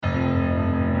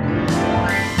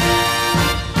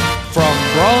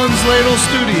Bronze Ladle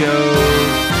Studio.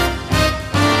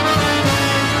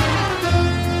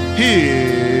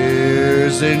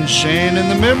 Here's In Shane in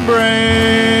the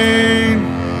Membrane.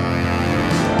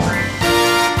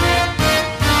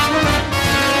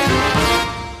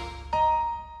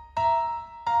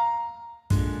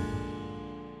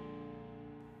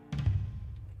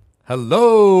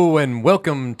 Hello and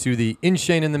welcome to the In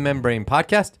Shane in the Membrane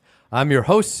podcast. I'm your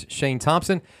host, Shane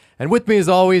Thompson, and with me as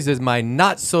always is my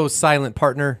not-so-silent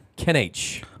partner, Ken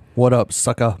H. What up,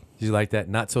 sucker? Do you like that?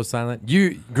 Not so silent?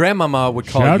 Grandmama would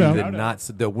call Shout you out.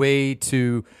 the way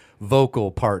too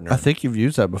vocal partner. I think you've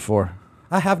used that before.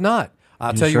 I have not.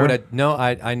 I'll You tell sure? you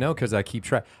what. I know because I keep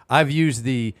track. I've used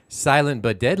the silent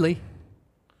but deadly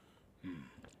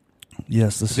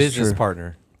Yes, this is business true.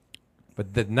 partner,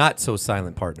 but the not so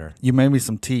silent partner. You made me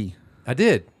some tea. I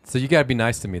did. So you got to be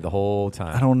nice to me the whole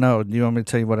time. I don't know. Do you want me to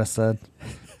tell you what I said?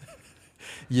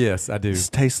 Yes, I do. This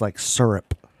tastes like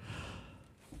syrup.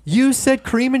 You said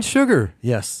cream and sugar.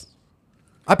 Yes.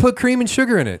 I put cream and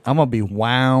sugar in it. I'm going to be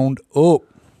wound up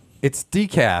It's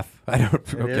decaf. I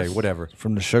don't. Okay, is. whatever.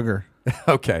 from the sugar.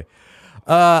 Okay.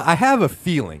 I have a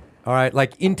feeling, all right,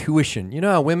 like intuition. You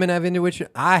know how women have intuition?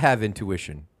 I have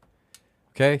intuition.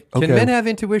 Okay? Can Okay. men have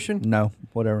intuition? No,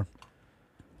 whatever.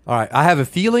 All right. I have a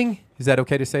feeling. Is that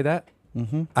okay to say that?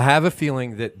 Mm-hmm. I have a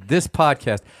feeling that this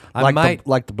podcast, I Like might.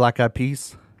 like the Black Eyed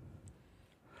Peas.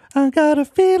 I got a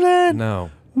feeling.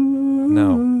 No.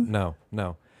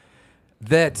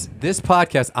 That this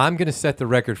podcast, I'm going to set the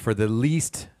record for the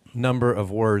least number of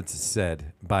words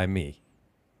said by me.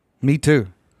 Me too.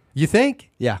 You think?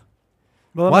 Yeah.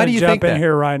 Well, Why let do me you jump think in that?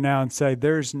 here right now and say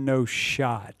there's no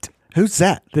shot Who's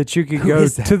that? that you could Who go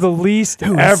is that? to the least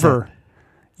Who is ever.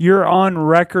 You're on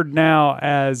record now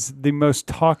as the most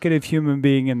talkative human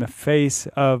being in the face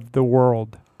of the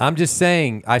world. I'm just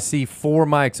saying, I see 4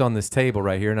 mics on this table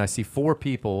right here, and I see 4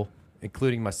 people,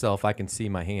 including myself. I can see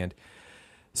my hand.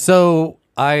 So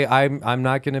I'm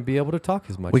not going to be able to talk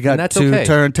as much. We got and that's 2 okay.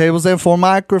 turntables and 4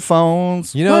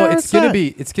 microphones. You know, Where it's is gonna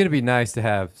that? be nice to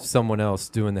have someone else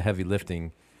doing the heavy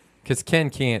lifting, because Ken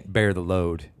can't bear the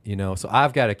load. You know, so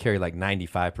I've got to carry like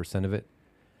 95% of it.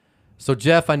 So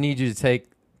Jeff, I need you to take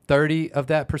 30 of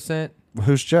that percent.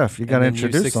 Who's Jeff? You got to and then you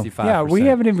introduce him. 65%. Yeah, we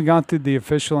haven't even gone through the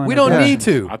official. We don't Yeah. need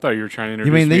to. I thought you were trying to introduce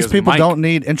You mean me these as people Mike. don't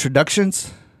need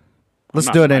introductions? Let's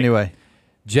not do it Mike. anyway.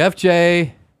 Jeff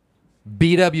J.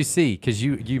 BWC, because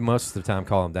you most of the time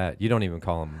call him that. You don't even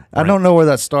call him. I don't know where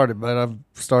that started, but I've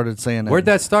started saying it. Where'd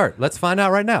that start? Let's find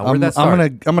out right now. Where'd I'm that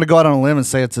start? gonna go out on a limb and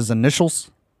say it's his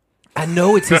initials. I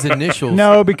know it's his initials.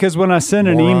 No, because when I send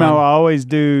an Moron. email, I always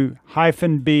do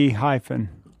 -B-.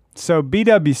 So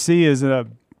BWC is a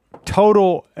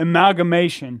total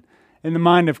amalgamation in the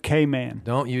mind of K-Man.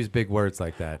 Don't use big words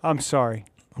like that. I'm sorry.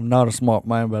 I'm not a smart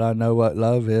man, but I know what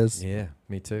love is. Yeah,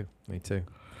 me too. Me too.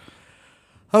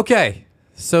 Okay,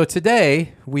 so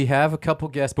today we have a couple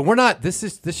guests, but we're not.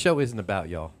 This show isn't about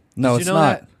y'all. No, Did it's you know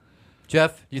not. that?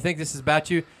 Jeff, you think this is about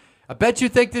you? I bet you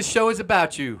think this show is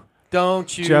about you.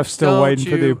 Don't you? Jeff's still Don't waiting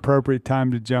for the you? appropriate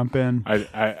time to jump in.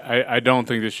 I don't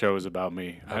think this show is about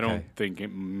me. I Okay. don't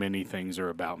think many things are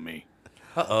about me.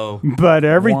 Uh-oh. But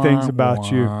everything's Wah,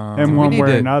 about you wah. in one way or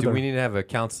Do another. we need to have a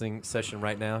counseling session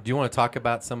right now? Do you want to talk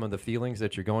about some of the feelings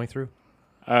that you're going through?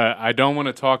 I don't want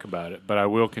to talk about it, but I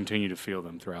will continue to feel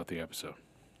them throughout the episode.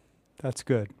 That's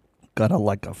good. Gotta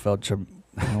like I felt your.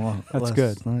 That's last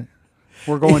good. night.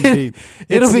 We're going deep.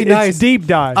 It'll be It's nice. deep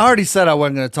dive. I already said I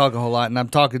wasn't going to talk a whole lot, and I'm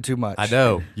talking too much. I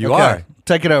know you Okay, are.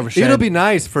 Take it over, Shane. It'll be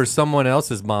nice for someone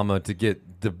else's mama to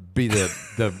get to be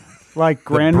the Like the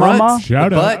grandmama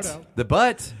brunt, it the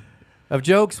butt of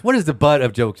jokes. What does the butt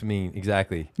of jokes mean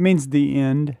exactly? means the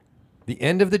end. The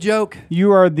end of the joke?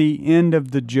 You are the end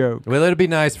of the joke. Well, it'll be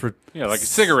nice for. Yeah, like a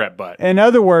cigarette butt. In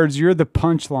other words, you're the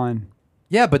punchline.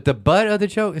 Yeah, but the butt of the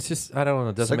joke, it's just, I don't know.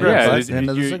 It doesn't make Cigarette sense. butt. it's- End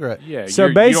of the you- cigarette. Yeah, So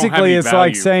you don't have basically, any it's like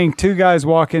value. saying 2 guys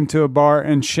walk into a bar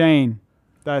and Shane.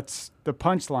 That's the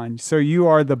punchline. So you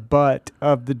are the butt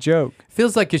of the joke.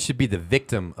 Feels like it should be the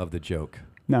victim of the joke.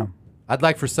 No. I'd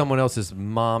like for someone else's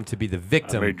mom to be the I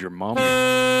victim. made your mom.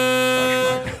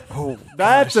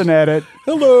 That's an edit.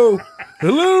 Hello.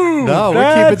 Hello. No, we're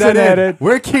That's keeping that an in. edit.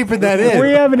 We're keeping that in.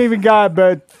 We haven't even got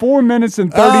but 4 minutes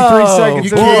and 33 Oh, seconds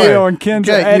you of can't. video on Ken's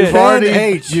Okay,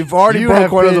 edit. you've already you broke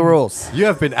have one of the been- rules. You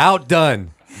have been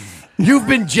outdone. You've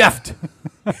been Jeffed.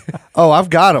 Oh, I've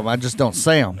got them. I just don't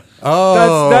say them.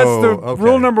 Oh, That's the okay.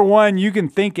 rule number 1. You can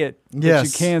think it, but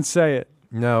Yes. you can't say it.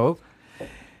 No,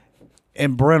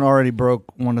 And Brent already broke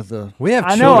one of the. we have.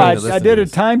 I know. children I, that listen I to did a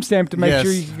this. timestamp to make Yes.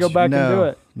 sure you could go back no, and do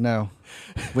it. No,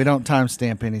 we don't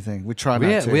timestamp anything. We try not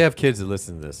We have, to. we have kids that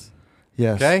listen to this.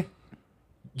 Yes. Okay.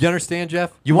 You understand,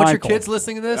 Jeff? You want your Michael. kids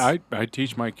listening to this? I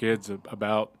teach my kids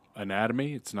about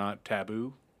anatomy. It's not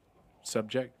taboo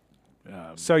subject.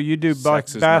 So you do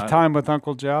Sex is bath not- time with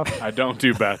Uncle Jeff? I don't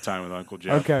do bath time with Uncle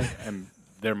Jeff. Okay. And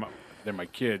they're my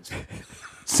kids.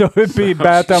 So it'd be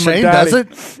bath time with Shane Daddy.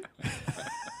 does it.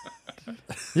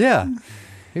 Yeah.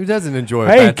 Who doesn't enjoy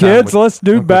Hey, bath time kids, with let's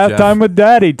do Uncle bath Jeff? time with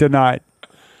Daddy tonight.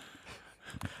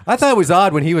 I thought it was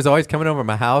odd when he was always coming over to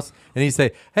my house and he'd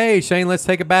say, "Hey, Shane, let's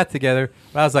take a bath together."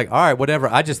 But I was like, "All right, whatever."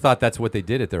 I just thought that's what they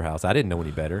did at their house. I didn't know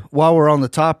any better. While we're on the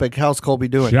topic, how's Colby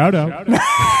doing? Shout out.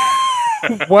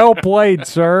 Well played,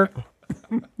 sir.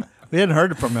 We hadn't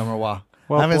heard from him in a while.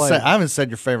 Well played. I haven't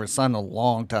said your favorite son in a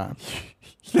long time.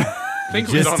 I think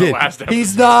it was on the Did. last episode.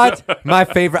 He's not my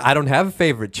favorite. I don't have a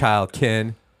favorite child,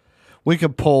 Ken. We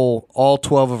could poll all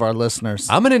 12 of our listeners.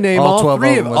 I'm going to name All all 12 three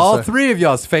of of them would all say. three of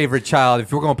y'all's favorite child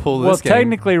if we're going to pull Well, this game.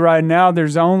 technically, right now,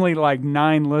 there's only like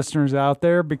 9 listeners out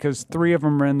there because 3 of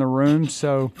them are in the room,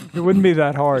 so it wouldn't be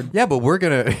that hard. Yeah, but we're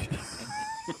going to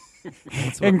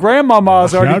And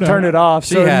Grandmama's already Shout out. turned it off,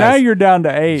 She so has. now you're down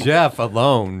to 8. Jeff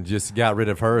alone just got rid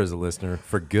of her as a listener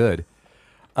for good.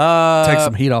 Take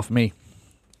some heat off me.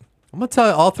 I'm going to tell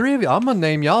you, all three of you, I'm going to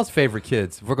name y'all's favorite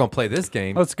kids if we're going to play this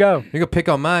game. Let's go. You're going to pick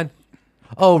on mine.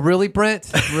 Oh, really, Brent?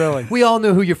 Really? We all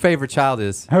know who your favorite child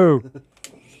is. Who?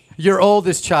 Your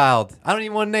oldest child. I don't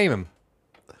even want to name him.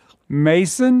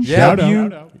 Mason? Yeah. Shout out.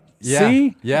 You Yeah.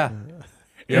 see? Yeah.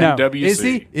 No. MWC. Is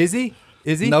he? Is he?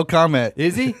 Is he? No comment.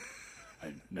 Is he?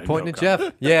 No Pointing comment. at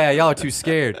Jeff. Yeah, y'all are too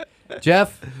scared.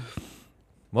 Jeff?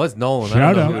 Was Nolan. I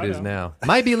Shout don't know out. who it is now.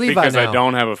 Might be Levi Because now. I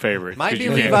don't have a favorite. Might 'cause be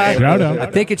you can't Levi. name Shout it. out. I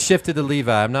think it shifted to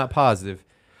Levi. I'm not positive.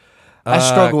 I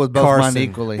struggle with both Carson. mine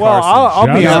equally. Well, I'll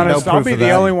Shout be out. honest. No I'll proof be of the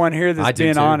that. only one here that's I do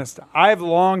being too. honest. I've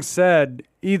long said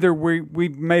either we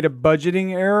made a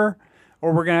budgeting error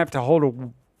or we're going to have to hold a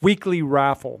weekly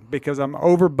raffle because I'm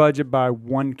over budget by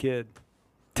 1 kid.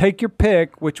 Take your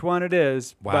pick, which one it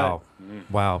is. Wow.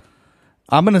 Wow.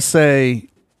 I'm going to say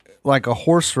like a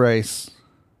horse race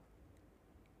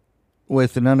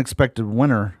with an unexpected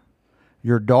winner.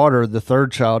 Your daughter, the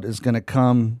third child, is going to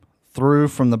come through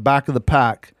from the back of the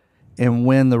pack and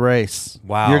win the race.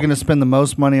 Wow. You're going to spend the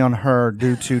most money on her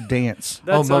due to dance.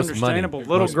 That's most understandable. money.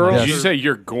 Little Most girls. money. Did you say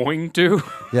you're going to?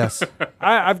 Yes.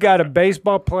 I've got a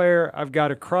baseball player, I've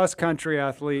got a cross country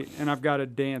athlete, and I've got a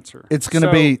dancer. It's going to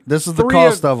So, be, this is the three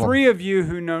cost of them. 3 of you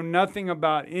who know nothing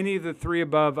about any of the 3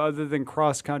 above other than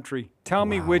cross country, tell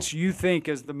me which you think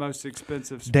is the most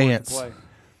expensive sport Dance. to play.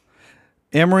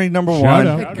 Emery, number Shout 1.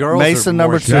 out. Girls Mason, are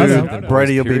number more 2. expensive than boys,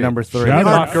 Brady will be period. number 3. Shout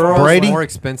out. Aren't girls Brady? more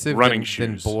expensive Running than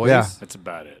shoes. boys? Yeah. That's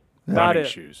about it. About Running it.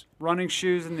 shoes. Running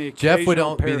shoes and the Jeff would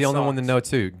occasional be pair the of only one to socks. know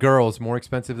too. Girls more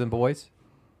expensive than boys?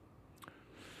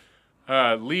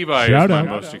 Levi Shout is my out.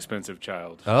 most expensive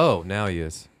child Oh, now he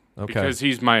is. Okay. because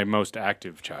he's my most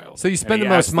active child. So you And spend he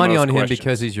the asks most money on him questions.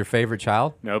 because he's your favorite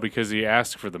child? No, because he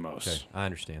asks for the most. Okay, I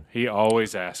understand. He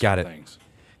always asks Got for it. things.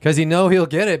 Because he know he'll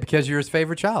get it because you're his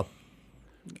favorite child.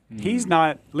 He's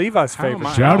not Levi's How am favorite.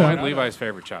 I, Shout how out. am I Levi's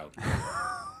favorite child?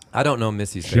 I don't know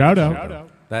Missy's Shout favorite out. child,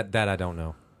 though. That I don't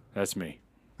know. That's me.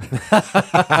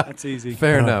 That's easy.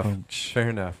 Fair enough. Fair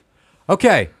enough.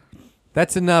 Okay.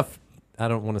 That's enough. I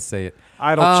don't want to say it.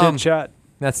 Idle chit chat.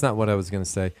 That's not what I was going to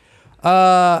say.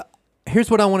 Here's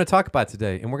what I want to talk about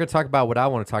today, and we're going to talk about what I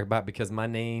want to talk about because my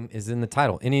name is in the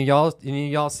title. Any of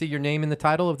y'all see your name in the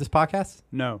title of this podcast?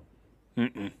 No.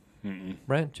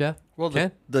 Brent, Jeff, Well,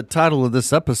 Ken? the title of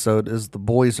this episode is The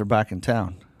Boys Are Back in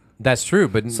Town. That's true,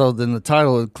 but So then the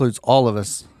title includes all of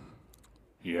us.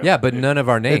 yeah, but none of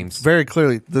our names. It's very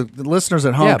clearly, the listeners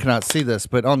at home Yeah. cannot see this,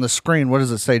 but on the screen, what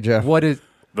does it say, Jeff? What is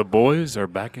The boys are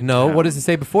back in no? town. What does it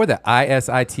say before that?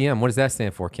 ISITM. What does that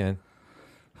stand for, Ken?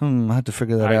 I have to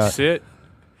figure that I out. sit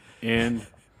in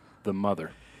the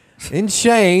mother. In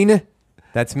Shane,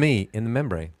 that's me in the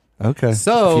membrane. Okay.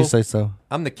 So- if you say so.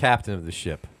 I'm the captain of the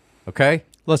ship. Okay,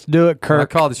 Let's do it, I Kirk.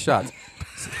 call the shots.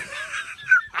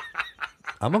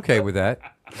 I'm okay with that.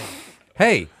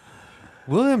 Hey,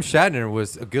 William Shatner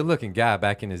was a good-looking guy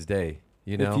back in his day.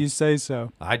 You know, If you say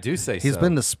so. I do say He's so.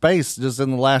 been to space just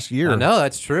in the last year. I know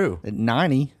that's true. At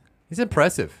 90. He's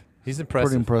impressive. He's impressive.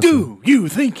 Pretty impressive. Do you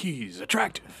think he's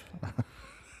attractive?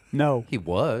 No. He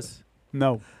was.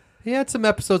 No. He had some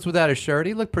episodes without a shirt.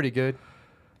 He looked pretty good.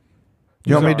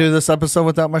 You want me to do this episode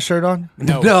without my shirt on?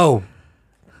 No.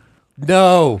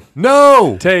 No.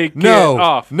 No. Take no. it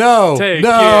off. No. Take no.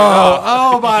 it off.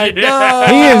 Oh my God.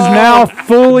 He is now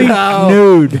fully No.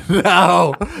 nude.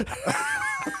 No.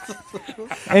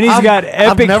 And he's got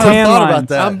epic never tan thought about lines.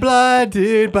 that. I'm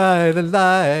blinded by the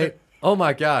light. Oh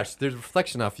my gosh, there's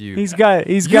reflection off you. He's got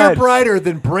You're brighter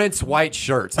than Brent's white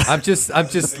shirt. I'm just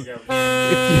if you,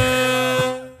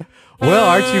 Well,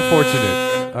 aren't you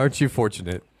fortunate? Aren't you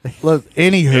fortunate? Look,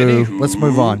 anywho, let's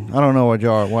move on. I don't know why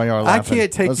y'all are I laughing.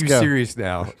 can't take Let's you go. serious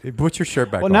now. Put your shirt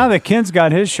back Well, on. now that Ken's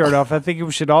got his shirt off, I think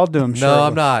we should all do him. No,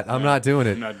 I'm not. I'm not doing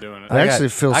it. I'm not doing it. It actually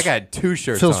feels I got 2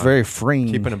 shirts feels on. very freeing.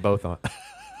 Keeping them both on.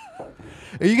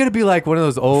 Are you going to be like one of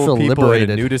those old feel people in liberated.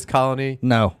 a nudist colony?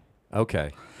 No.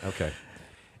 Okay.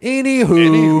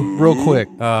 Anywho. Real quick.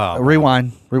 Oh.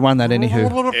 Rewind that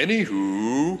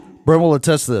anywho. Brent will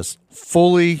attest to this.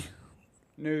 Fully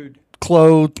Nude.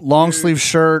 clothed, long sleeve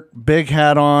shirt, big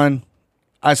hat on.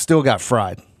 I still got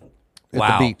fried at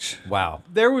Wow. the beach. Wow.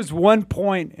 There was one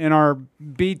point in our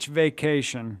beach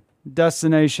vacation,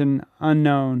 destination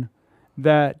unknown,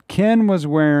 that Ken was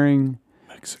wearing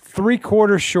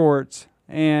 3/4 shorts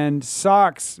and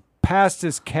socks past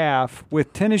his calf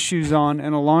with tennis shoes on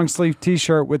and a long sleeve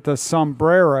T-shirt with a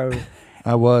sombrero,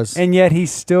 I was. and yet he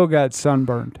still got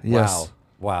sunburned. Yes.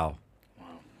 Wow.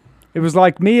 It was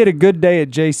like me at a good day at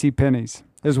J.C. Penney's,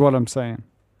 is what I'm saying.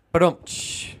 But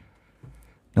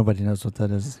Nobody knows what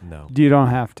that is. no. You don't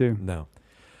have to. No.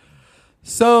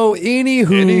 So,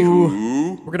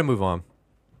 anywho, we're going to move on.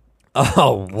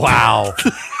 Oh, wow.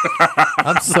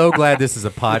 I'm so glad this is a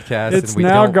podcast. It's and we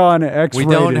now don't, gone We X-rated.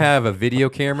 don't have a video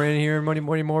camera in here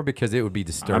anymore because it would be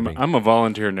disturbing. I'm a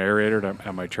volunteer narrator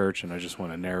at my church, and I just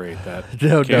want to narrate that.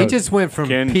 No, Ken- He just went from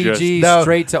Ken PG No,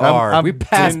 straight to I'm- R. I'm We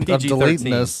passed I'm PG-13.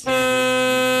 deleting this.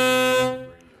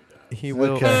 He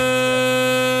will.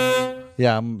 Okay.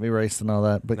 Yeah, I'm erasing all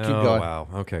that, but keep Oh, going. wow.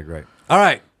 Okay, great. All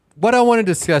right. What I want to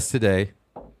discuss today,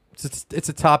 it's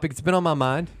a topic that's been on my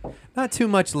mind. Not too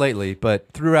much lately, but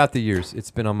throughout the years,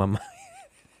 it's been on my mind.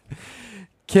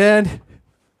 Ken,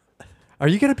 are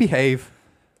you going to behave?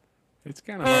 It's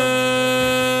kind of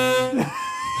hard.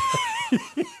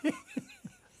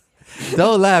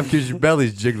 Don't laugh because your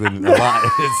belly's jiggling a lot.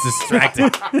 It's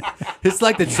distracting. It's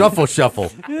like the truffle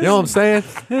shuffle. You know what I'm saying?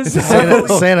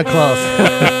 Santa Claus.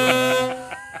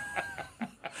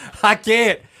 I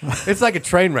can't. It's like a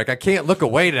train wreck. I can't look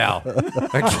away now.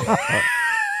 I can't.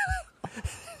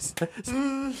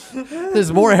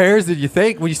 There's more hairs than you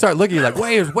think. When you start looking, you're like,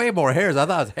 wait, there's way more hairs. I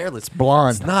thought it was hairless.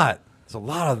 Blonde. It's not. There's a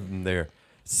lot of them there.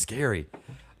 It's scary.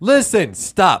 Listen,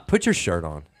 stop. Put your shirt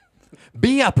on.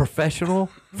 Be a professional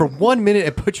for 1 minute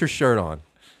and put your shirt on.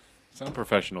 Some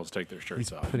professionals take their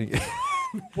shirts off.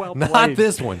 Well Not played.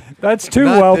 this one. That's 2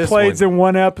 Not well this plays one. in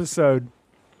one episode.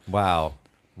 Wow.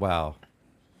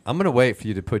 I'm gonna wait for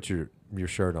you to put your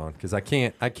shirt on because I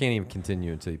can't even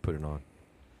continue until you put it on.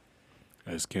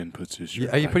 As Ken puts his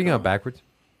shirt Are you back putting it on backwards?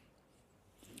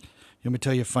 You want me to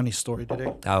tell you a funny story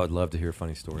today? I would love to hear a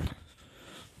funny story.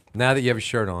 Now that you have your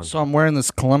shirt on. So I'm wearing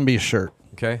this Columbia shirt.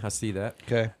 Okay, I see that.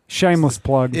 Okay. Shameless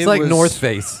plug. It's It like was- North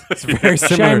Face. It's very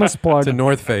similar Shameless plug. to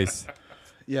North Face.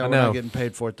 Yeah, I we're know. not getting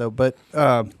paid for it though. But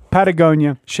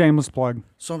Patagonia. Shameless plug.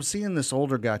 so I'm seeing this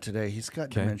older guy today. He's got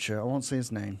Okay. dementia. I won't say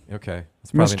his name. Okay.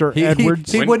 It's Mr. he-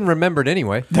 Edwards. He When- wouldn't remember it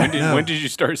anyway. When did you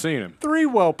start seeing him? 3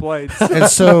 well plays. And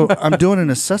so I'm doing an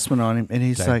assessment on him, and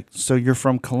he's Okay. like, "So you're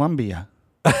from Columbia?"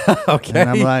 Okay. And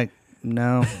I'm like,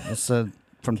 "No, I said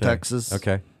from Okay. Texas."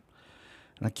 Okay.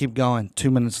 And I keep going. 2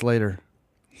 minutes later,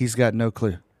 he's got no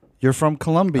clue. You're from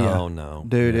Columbia. Oh no,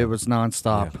 Dude, Yeah. it was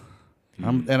nonstop.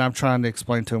 I'm trying to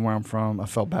explain to him where I'm from. I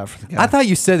felt bad for the guy. I thought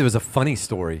you said it was a funny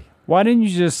story. Why didn't you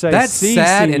just say That's "Si,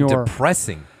 sad and senor"?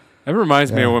 depressing. That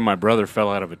reminds me Yeah. of when my brother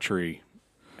fell out of a tree,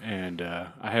 and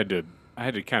I had to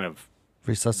kind of be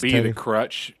the resuscitated.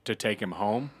 crutch to take him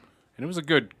home, and it was a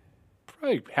good,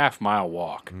 probably half-mile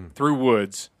walk through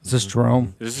woods. Is this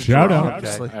Jerome? This is Shout Jerome. out.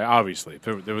 Obviously. Obviously,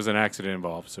 there was an accident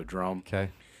involved, so Jerome. Okay.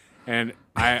 And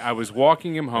I was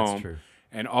walking him That's home, true.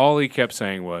 and all he kept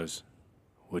saying was,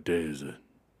 "What day is it?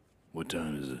 What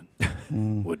time is it?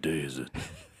 What day is it?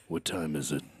 What time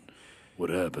is it? What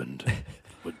happened?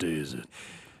 What day is it?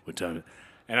 What time?"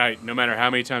 And no matter how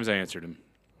many times I answered him,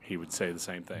 he would say the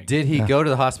same thing. Did he go to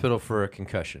the hospital for a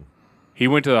concussion? He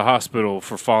went to the hospital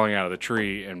for falling out of the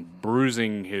tree and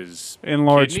bruising his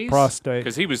Enlarged kidneys prostate.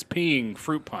 because he was peeing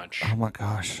fruit punch. Oh my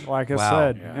gosh. Like I Wow.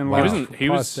 said, Yeah. and Wow. He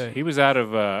was out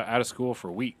of school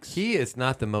for weeks. He is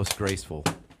not the most graceful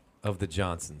of the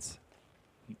Johnsons.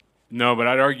 No, but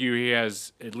I'd argue he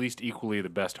has at least equally the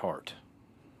best heart.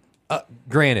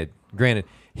 Granted,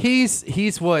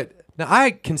 he's what now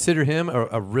I consider him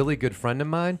a really good friend of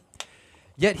mine.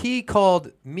 Yet he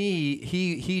called me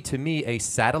he to me a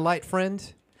satellite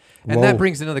friend, and Whoa. that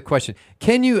brings another question: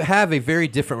 can you have a very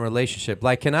different relationship?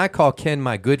 Like, can I call Ken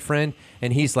my good friend,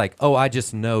 and he's like, "Oh, I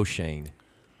just know Shane."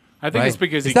 I think it's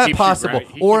because is he that keeps possible? You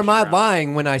he Or keeps am I you grounded.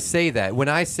 lying when I say that? When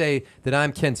I say that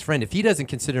I'm Ken's friend, if he doesn't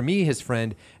consider me his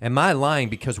friend, am I lying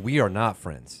because we are not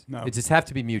friends? No. It just have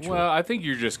to be mutual. Well, I think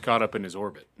you're just caught up in his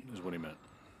orbit, is what he meant.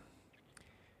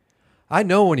 I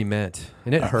know what he meant,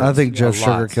 and it hurts. I think Jeff's a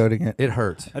lot. sugarcoating it. It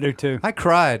hurts. I do too. I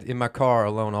cried in my car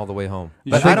alone all the way home.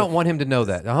 You But should. I don't want him to know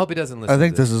that. I hope he doesn't listen I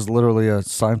think to this is literally a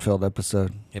Seinfeld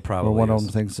episode. It probably where one is.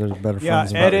 of them thinks they're better Yeah,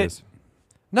 friends. edit.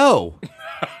 No.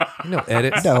 No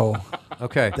edits. No,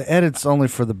 Okay. the edit's only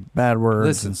for the bad words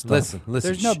Listen, and stuff. listen.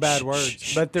 There's no Shh, bad shh, words,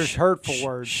 shh, but there's shh, hurtful shh,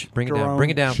 words. shh. Bring it Jerome. down. Bring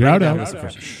it down. Shout bring it down. out. Listen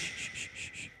first.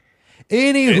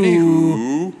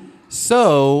 Anywho,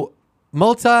 so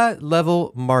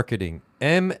multi-level marketing,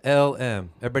 MLM.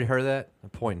 Everybody heard of that? I'm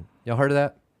pointing. Y'all heard of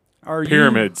that? Are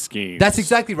Pyramid scheme. That's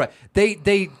exactly right.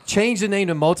 They changed the name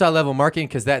to multi-level marketing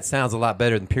because that sounds a lot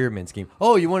better than pyramid scheme.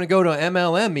 Oh, you want to go to an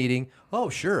MLM meeting? Oh,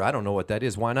 sure. I don't know what that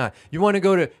is. Why not? You want to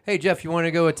go to? Hey, Jeff, you want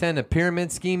to go attend a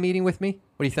pyramid scheme meeting with me?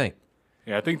 What do you think?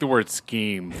 Yeah, I think the word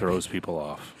scheme throws people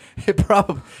off. It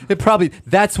probably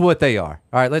that's what they are.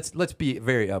 All right, let's be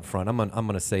very upfront. I'm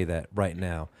gonna say that right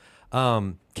now.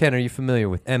 Ken, are you familiar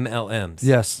with MLMs?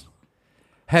 Yes.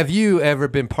 Have you ever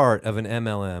been part of an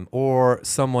MLM or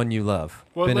someone you love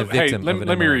been a victim let of an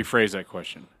me MLM? rephrase that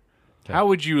question. Okay. How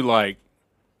would you like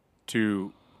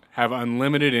to have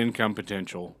unlimited income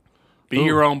potential, be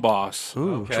your own boss,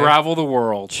 Okay. travel the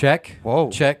world? Check. Whoa.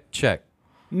 Check.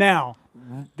 Now,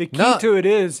 the key No. to it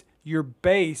is your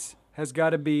base has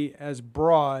got to be as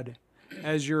broad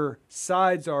as your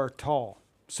sides are tall.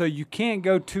 So you can't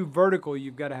go too vertical.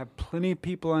 You've got to have plenty of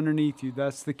people underneath you.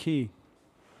 That's the key.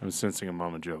 I'm sensing a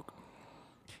mama joke.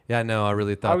 Yeah, no, I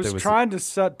really thought I was there was. trying to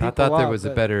set people I thought there up, was a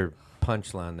but better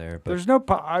punchline there, but There's no.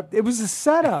 It was a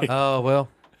setup. oh well,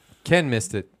 Ken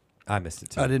missed it. I missed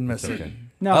it too. I didn't miss It's it. okay.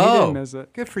 No, he Oh. didn't miss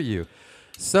it. Good for you.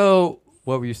 So,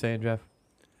 what were you saying, Jeff?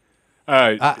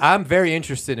 Uh, I'm very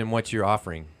interested in what you're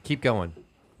offering. Keep going.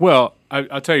 well,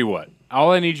 I'll tell you what.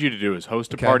 All I need you to do is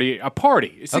host a Okay. party. A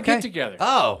party. It's a Okay. get together.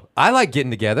 Oh, I like getting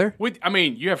together. I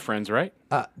mean, you have friends, right?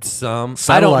 Some. I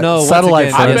Satellite- don't know. Once satellite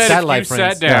again, friends. I yeah, bet satellite if you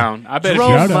friends. sat down, I bet if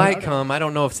Jerome Shout out. might come. I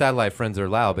don't know if satellite friends are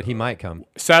allowed, but he might come.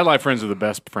 satellite friends are the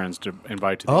best friends to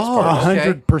invite to these Oh, parties.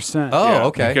 100%. Oh, Yeah,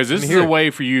 okay. Because this Let is me hear a it. way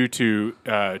for you to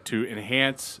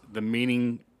enhance the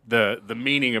meaning the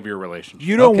meaning of your relationship.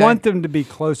 You don't Okay. want them to be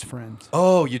close friends.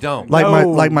 Oh, you don't. Like my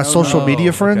No, like my no, social no. media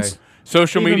Okay. friends.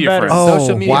 Social Even media better. friends. Oh,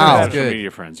 Social media wow. friends, Social good.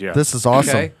 media friends. Yeah. This is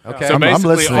awesome. Okay. Okay. So I'm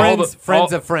basically, listening. all friends, the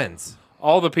friends all, of friends.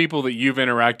 all the people that you've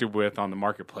interacted with on the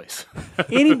marketplace.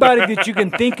 Anybody that you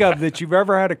can think of that you've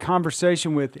ever had a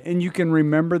conversation with and you can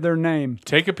remember their name,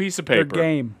 Take a piece of their paper.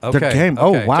 game. Okay. Their game.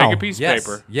 Oh, okay. wow. Take a piece of Yes.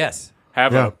 paper. Yes.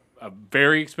 Have Yeah. a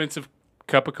very expensive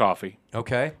cup of coffee.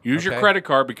 Okay. Use your Okay. credit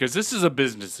card because this is a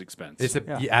business expense. It's a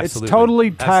Yeah. yeah, absolutely. It's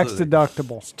totally tax Absolutely.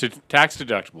 deductible. Tax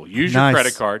deductible. Use Nice. your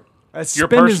credit card Your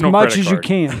Spend as personal much credit as you card.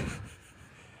 can.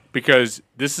 because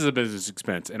this is a business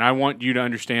expense, and I want you to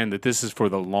understand that this is for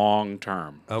the long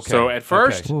term. Okay. So at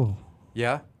first, Okay. Ooh.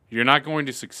 Yeah. you're not going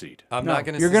to succeed. I'm No, not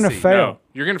going to. you're gonna fail. No,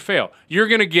 you're going to fail. You're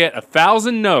going to get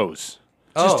 1,000 no's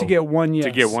Just to get one yes.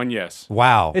 to get one yes.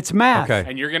 Wow. It's math. Okay.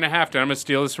 And you're going to have to, I'm going to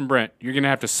steal this from Brent, you're going to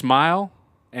have to smile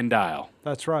and dial.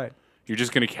 That's right. You're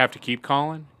just going to have to keep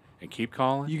calling and keep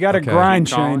calling. You got to Okay. grind,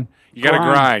 keep calling. Shane. You got to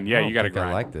grind. Yeah, I don't you got to think I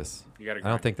grind. like this. You gotta I don't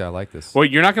grind. think that I like this. Well,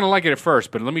 you're not going to like it at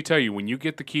first, but let me tell you, when you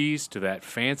get the keys to that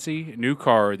fancy new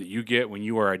car that you get when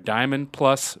you are a Diamond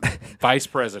Plus vice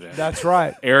president, That's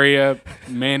right. area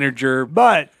manager,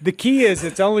 But the key is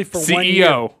it's only for 1 year.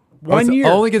 CEO, One year.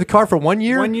 Only get the car for 1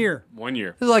 year. 1 year. 1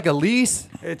 year. This is like a lease.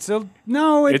 It's a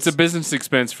no. It's a business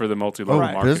expense for the multi-level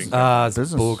Right. marketing. Business. It's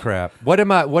Business. bull crap. What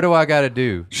do I got to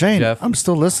do, Shane, Jeff? I'm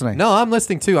still listening. No, I'm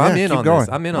listening too. I'm Yeah, in keep on going. this.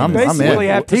 I'm in on I'm- this. I'm in. basically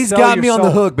have to He's sell got your me on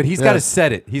the soul. hook, but he's got to Yes.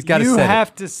 set it. He's got to You set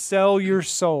have to sell your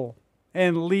soul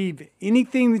and leave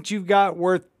anything that you've got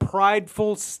worth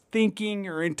prideful thinking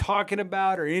or in talking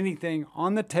about or anything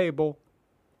on the table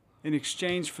in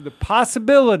exchange for the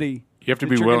possibility. You have to that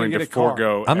be you're gonna willing get to a car.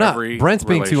 forego I'm not. every Brent's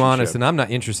being too honest, relationship. and I'm not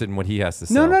interested in what he has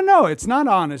to No, sell. no. It's not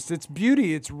honest. It's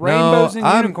beauty. It's rainbows and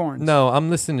unicorns. No,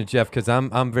 I'm listening to Jeff because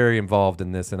I'm very involved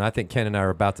in this, and I think Ken and I are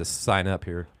about to sign up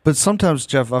here. But sometimes,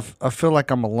 Jeff, I feel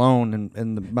like I'm alone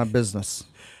in my business.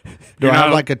 Do You're I have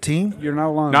not- like a team? You're not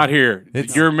alone. Not here.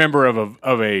 It's- You're a member of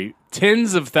a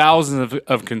tens of thousands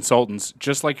of consultants,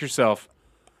 just like yourself.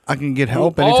 I can get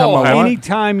help all anytime I have- want.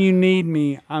 Anytime you need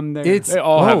me, I'm there. It's They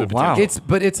all have Oh, the potential. wow.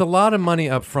 But it's a lot of money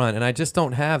up front, and I just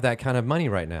don't have that kind of money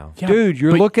right now. Dude,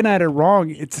 you're but- looking at it wrong.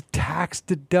 It's a tax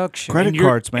deduction. Credit And you're-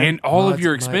 cards, man. And all Well, of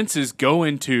your it's my- expenses go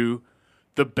into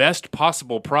the best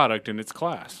possible product in its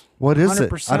class. What is it?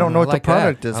 100%. I don't know what like the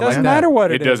product that. is. I Doesn't like that. matter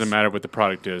what It is. doesn't matter what the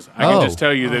product is. I can just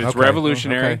tell you that it's Okay.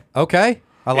 revolutionary. Okay.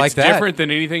 I like it's that. different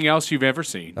than anything else you've ever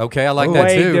seen. Okay, I like that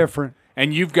Way too. different.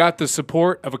 And you've got the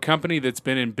support of a company that's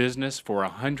been in business for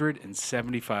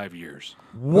 175 years.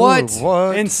 What? Ooh,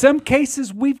 what? In some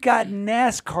cases, we've got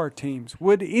NASCAR teams.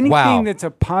 Would anything Wow. that's a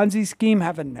Ponzi scheme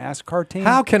have a NASCAR team?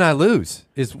 How can I lose?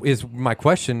 Is my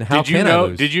question. How Did you can know? I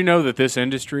lose? Did you know that this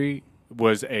industry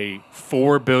was a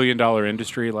 $4 billion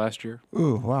industry last year?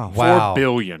 Ooh, wow. Wow. $4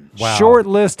 billion. Wow. Short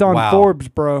list on Wow. Forbes,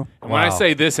 bro. And when I Wow.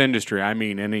 say this industry, I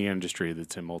mean any industry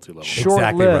that's in multi-level. Short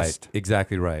exactly list. right.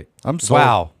 Exactly right. I'm sold.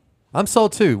 Wow. I'm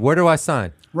sold too. Where do I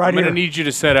sign? Right I'm going here. to need you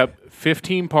to set up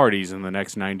 15 parties in the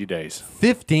next 90 days.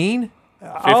 15? 15.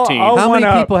 I'll How one many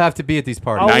up. people have to be at these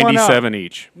parties? I'll one up. 97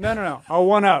 each. No. I'll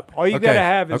one up. All you Okay, got to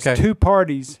have is okay. 2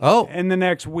 parties Oh. in the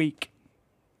next week.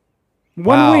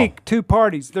 Wow. 1 week, 2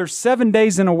 parties. There's 7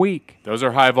 days in a week. Those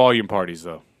are high volume parties,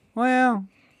 though. Well,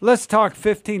 let's talk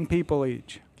 15 people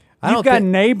each. I You've don't got think-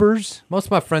 neighbors. Most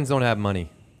of my friends don't have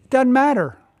money. Doesn't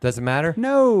matter. Does it matter?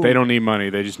 No. They don't need money.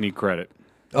 They just need credit.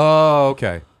 Oh,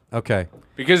 okay. Okay.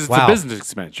 Because it's Wow. a business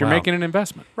expense. You're Wow. making an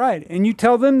investment. Right. And you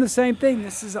tell them the same thing.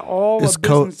 This is all Is a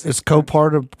co business.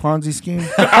 part of Ponzi scheme?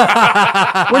 We're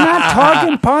not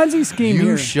talking Ponzi scheme You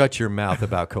here. shut your mouth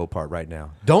about Copart right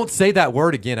now. Don't say that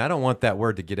word again. I don't want that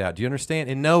word to get out. Do you understand?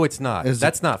 And no, it's not.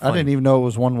 That's not I funny. didn't even know it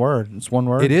was one word. It's one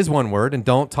word. It is one word, and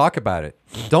don't talk about it.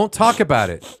 Don't talk about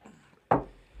it.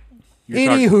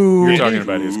 You're talking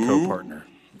about his co-partner.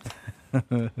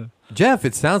 Jeff,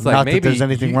 it sounds like Not that maybe there's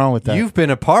anything wrong with that. You've been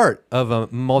a part of a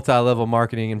multi-level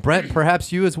marketing, and Brent,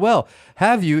 perhaps you as well.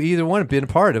 Have you either one been a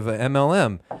part of an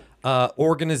MLM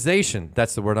organization?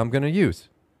 That's the word I'm going to use.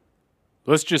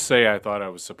 Let's just say I thought I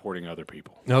was supporting other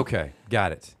people. Okay,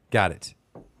 got it.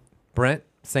 Brent,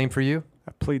 same for you.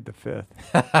 I plead the fifth.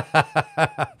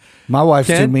 My wife's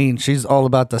too Ken? mean. She's all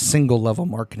about the single level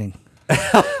marketing.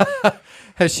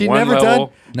 Has she One never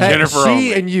level, done? Jennifer she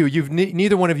only. and you've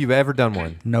neither one of you ever done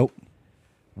one. Nope.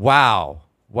 Wow.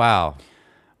 Well,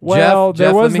 Jeff,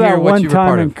 there let was me hear that what one you were part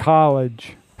time in of.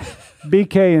 college.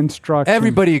 BK instruction.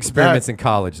 Everybody experiments in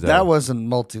college, though. That wasn't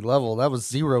multi-level. That was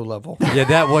 0 level. yeah,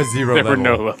 that was zero There were level.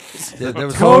 no levels. Yeah, there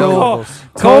was Cold no call. levels.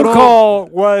 Cold call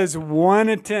was one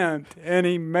attempt, and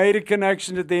he made a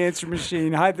connection to the answer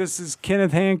machine. Hi, this is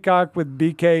Kenneth Hancock with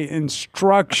BK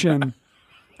Instruction.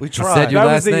 We said tried. your That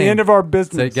last was the name. end of our So you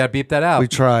business. got to beep that out. We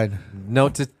tried.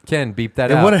 Note to Ken, beep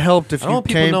that It out. would have helped if I don't you want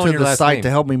people came knowing to your the last site name. to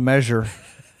help me measure.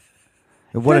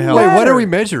 It would have Didn't Wait, helped. what are matter. we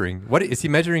measuring? What is he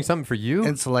measuring something for you?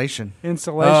 Insulation.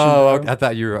 Insulation. Oh, bro. I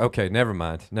thought you were okay. Never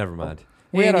mind.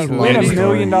 We had a Anywho. $1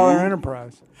 million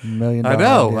enterprise. $1 million. I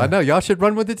know. idea. I know. Y'all should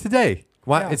run with it today.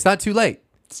 Why? Yeah. It's not too late.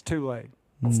 It's too late.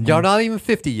 Y'all not even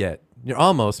 50 yet. You're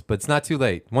almost, but it's not too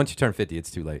late. Once you turn 50,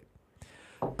 it's too late.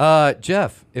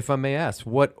 Jeff, if I may ask,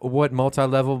 what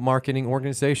multi-level marketing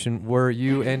organization were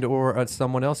you and or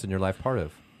someone else in your life part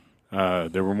of?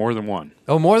 There were more than one.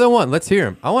 Oh, more than one. Let's hear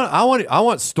them. I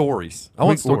want stories. I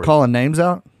want We're stories. calling names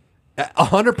out?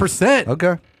 100%.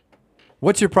 Okay.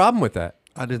 What's your problem with that?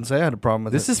 I didn't say I had a problem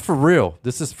with This it. is for real.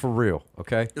 This is for real.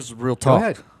 Okay. This is real Go talk.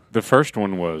 ahead. The first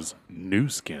one was New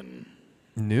Skin.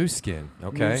 New skin.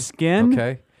 Okay. New skin?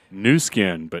 Okay. New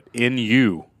Skin, but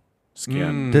NU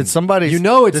skin. Did somebody? You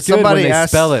know it's did good when somebody they ask,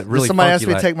 spell it really Did somebody funky ask me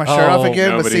to like- take my shirt off Oh,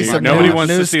 again? But see some nobody new,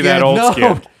 wants new to see skin? that old No.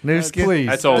 skin. New skin. Please.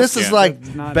 That's old This skin. is like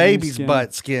That's not new baby's skin.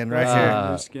 butt skin right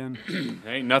here. New skin.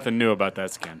 Ain't nothing new about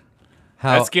that skin.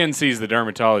 How, That skin sees the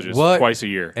dermatologist What- twice a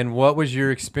year. and what was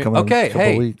your experience? Coming in a Okay, couple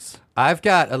hey, weeks. I've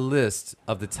got a list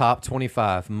of the top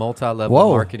 25 multi-level Whoa.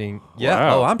 marketing. Yeah.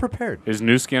 Wow. Oh, I'm prepared. Is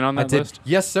New Skin on I that did. list?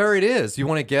 Yes, sir. It is. You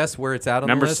want to guess where it's at on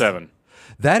Number the list? 7.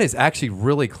 That is actually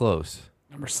really close.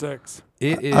 Number 6.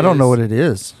 It is. I don't know what it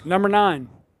is. Number 9.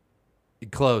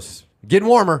 Close. Getting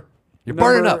warmer. You're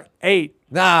burning Number up. 8.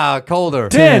 Nah, colder.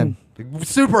 10.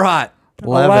 Super hot.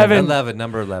 11. 11.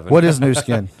 Number 11. What is new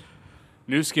skin?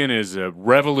 New Skin is a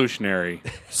revolutionary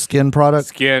Skin product,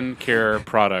 skin care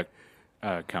product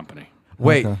company.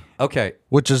 Wait. Okay.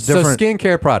 which is So different.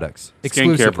 skincare products.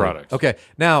 Exclusively. products. Okay.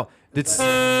 Now, did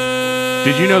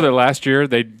Did you know that last year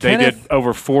they Kenneth- did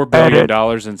over $4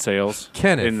 billion in sales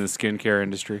Kenneth. in the skincare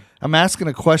industry? I'm asking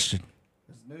a question.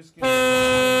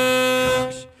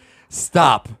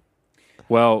 stop?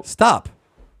 Well, Stop.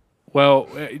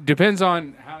 it depends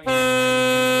on how you...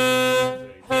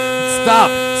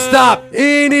 Stop.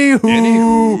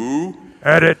 Anywho.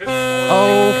 Edit.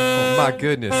 Oh my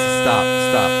goodness. Stop.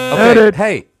 Okay. Edit.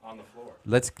 Hey.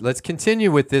 Let's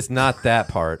continue with this, not that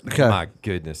part. Okay. My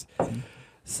goodness.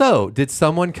 So, did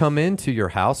someone come into your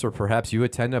house, or perhaps you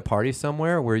attended a party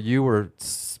somewhere where you were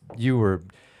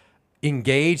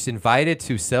engaged, invited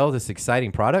to sell this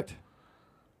exciting product?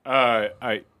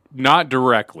 I not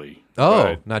directly. Oh,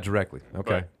 but- not directly.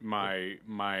 Okay. But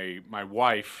my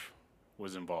wife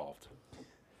was involved.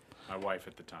 My wife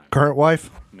at the time. Current wife?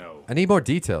 No. I need more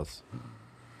details.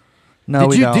 No,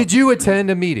 we don't. Did you attend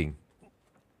a meeting?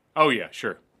 Oh yeah,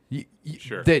 sure.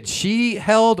 Sure. That she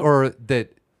held or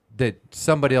that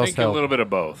somebody I else think a held? little bit of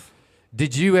both.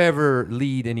 Did you ever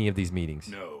lead any of these meetings?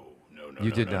 No. You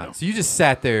no, did no, not. no. So you just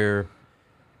sat there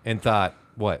and thought,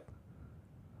 what?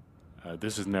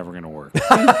 This is never going to work.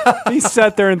 He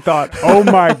sat there and thought, "Oh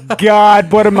my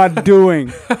God, what am I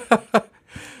doing?"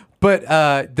 But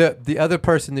the other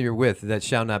person that you're with that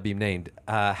shall not be named,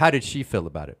 how did she feel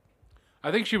about it?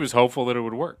 I think she was hopeful that it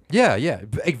would work. Yeah.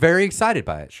 Very excited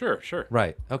by it. Sure.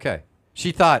 Right. Okay.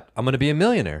 She thought, I'm going to be a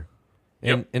millionaire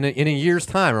in a year's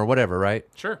time or whatever, right?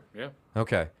 Sure. Yeah.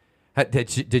 Okay.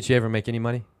 Did she ever make any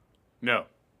money? No.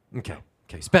 Okay.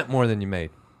 Spent more than you made.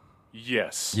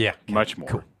 Yes. Yeah. Much more.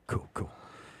 Cool.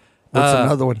 What's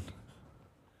another one?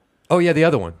 Oh, yeah, the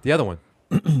other one.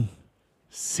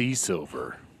 Sea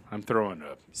silver. I'm throwing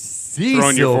Sea you for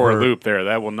a silver. loop there.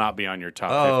 That will not be on your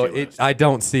top Oh, 50 list. I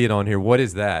don't see it on here. What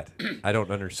is that? I don't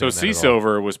So understand. sea that at all.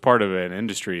 silver was part of an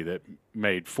industry that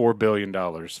made $4 billion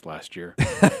last year,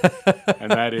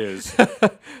 and that is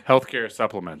healthcare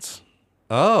supplements.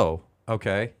 Oh,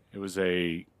 okay. It was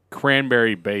a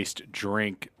cranberry-based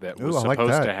drink that was Ooh, I like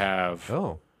supposed that. to have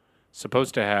Oh,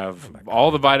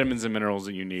 all the vitamins and minerals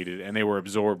that you needed, and they were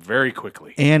absorbed very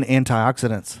quickly. And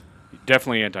antioxidants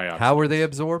Definitely antioxidants. how were they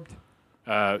absorbed?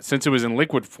 Since it was in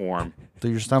liquid form,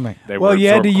 through your stomach. they Well, were you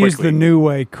had to absorbed use quickly. the New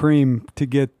Way cream to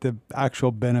get the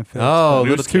actual benefits. Oh,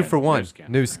 New little skin, 2 for 1. new skin.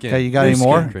 New skin. Okay, you got New any skin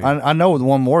more? cream. I know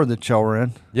one more that y'all were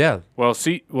in. Yeah. Well,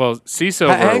 sea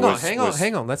silver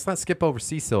Hang on. Let's not skip over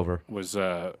sea silver. was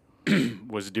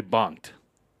debunked.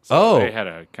 So Oh. they had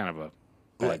a kind of a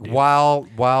bad deal.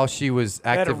 While she was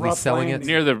had a actively rough selling it,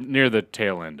 landing. near the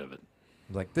tail end of it.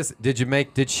 like this.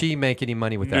 Did she make any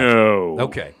money with that? No.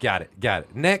 Okay, got it.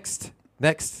 Next.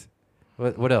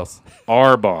 What else?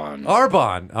 Arbonne.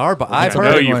 Arbonne. I've I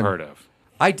know heard. you've one. heard of.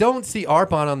 I don't see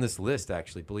Arbonne on this list.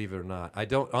 Actually, believe it or not, I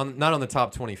don't. Not on the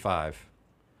top 25.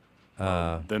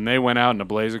 Then they went out in a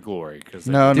blaze of glory because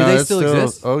No, Do no, they it's still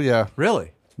exist? Oh yeah,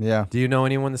 Really? yeah, Do you know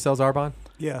anyone that sells Arbonne?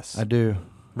 Yes. I do.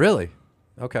 Really?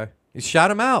 Okay. You shout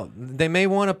them out. They may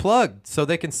want a plug so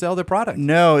they can sell their product.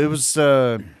 No, it was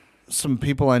some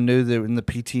people I knew that in the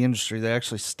PT industry. They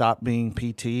actually stopped being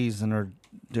PTs and are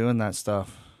doing that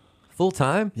stuff. Full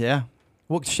time? Yeah.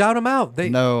 Well, shout them out. They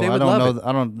No, they I would don't love know. it.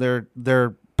 I don't.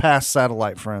 They're past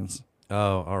satellite friends.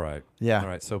 Oh, all right. Yeah. All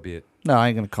right. So be it. No, I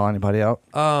ain't gonna call anybody out.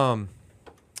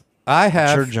 I It's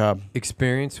your have job.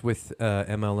 experience with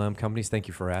MLM companies. Thank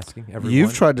you for asking. Everyone.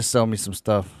 You've tried to sell me some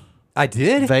stuff I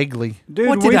did. vaguely. Dude,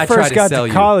 What when did we I try first to got sell to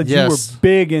you? college, Yes. you were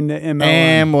big into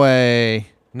MLM. Amway.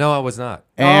 No, I was not.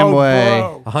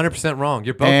 Amway. 100% wrong.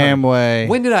 You're both. Amway.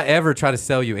 When did I ever try to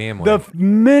sell you Amway? The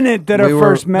minute that We I were-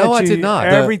 first met No, I you, did not.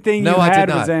 everything No, you I did had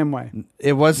not. was Amway.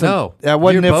 It wasn't. No. That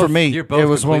wasn't You're it for both- me. you're both It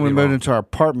was when we completely moved wrong. into our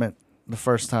apartment the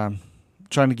first time,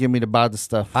 trying to get me to buy the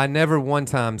stuff. I never one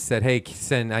time said, "Hey,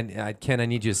 Ken, I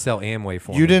need you to sell Amway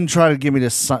for me." You didn't try to get me to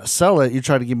sell it. You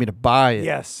tried to get me to buy it.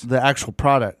 Yes. The actual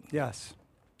product. Yes.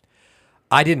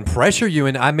 I didn't pressure you,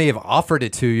 and I may have offered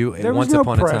it to you There was once no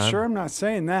upon a pressure. time. I'm not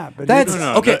saying that. But That's-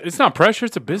 No, Okay. it's not pressure.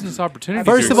 It's a business opportunity.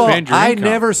 First to of all, expand your I income.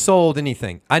 never sold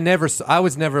anything. I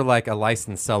was never like a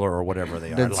licensed seller or whatever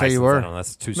they are. Didn't say Licensed, you were. I don't know,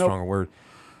 that's too strong a word.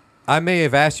 I may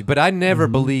have asked you, but I never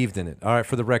believed in it. All right,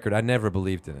 for the record, I never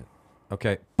believed in it.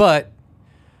 Okay, but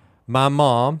my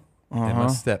mom and my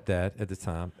stepdad at the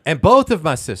time, and both of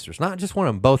my sisters, not just one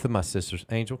of them, both of my sisters,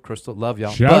 Angel, Crystal, love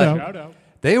y'all. Shout out.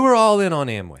 They were all in on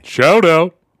Amway. Shout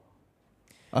out.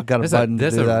 I've got a There's button to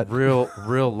there's do a that.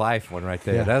 real life one right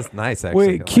there. Yeah. That's nice, actually. I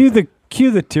wait, like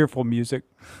cue that. the tearful music.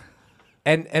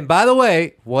 And by the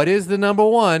way, what is the number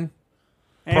one?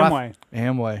 Amway.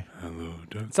 Amway.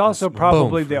 It's also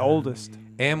probably the oldest.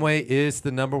 Amway is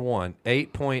the number one.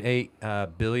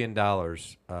 $8.8 billion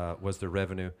was the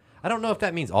revenue. I don't know if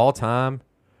that means all time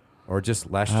or just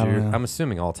last I don't year. know. I'm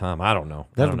assuming all time. I don't know.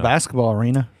 That's a basketball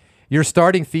arena. Your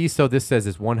starting fee, so this says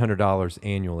is $100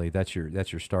 annually. That's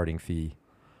your starting fee.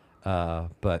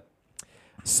 But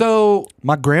so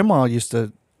My grandma used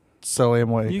to sell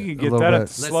Amway. You could a get little that bit. at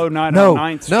Slow Night No. on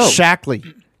Ninth. No. Shackley.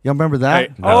 Y'all remember that?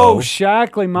 Hey, Oh, No.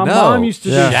 Shackley. My No. mom used to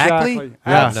Yeah. do Shackley? Shackley.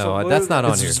 Yeah. no, that's not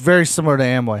on It's here. very similar to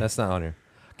Amway. That's not on here.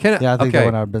 Can I? Yeah, I think they okay.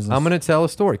 went out of business. I'm going to tell a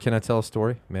story. Can I tell a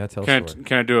story? May I tell a story?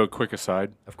 Can I do a quick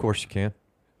aside? Of course you can.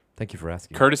 Thank you for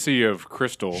asking. Courtesy of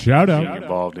Crystal Shout out. being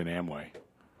involved in Amway.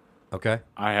 Okay.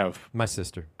 I have My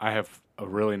sister. a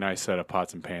really nice set of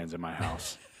pots and pans in my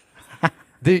house.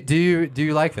 Do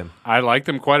you like them? I like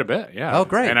them quite a bit. Yeah. Oh,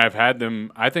 great. And I've had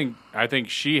them. I think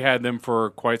she had them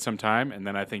for quite some time, and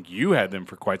then I think you had them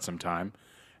for quite some time,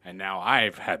 and now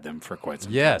I've had them for quite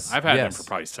some Yes, time. I've had them yes. for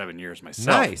probably 7 years myself.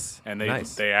 Nice. And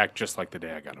Nice. they act just like the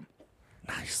day I got them.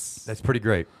 Nice. That's pretty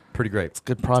great. Pretty great.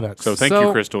 Good products. So thank So-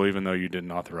 you, Crystal, even though you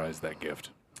didn't authorize that gift.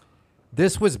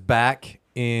 This was back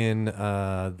in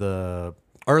the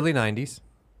early 90s.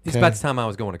 It's Okay. about the time I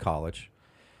was going to college.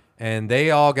 And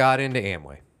they all got into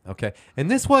Amway. Okay. And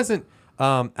this wasn't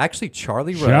actually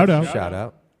Charlie Rose. Shout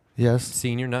out. Yes.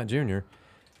 Senior, not junior.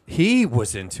 He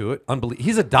was into it.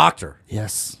 He's a doctor.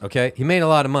 Yes. Okay. He made a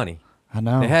lot of money. I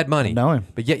know. They had money. I know him.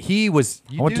 But yet he was.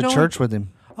 I went to church with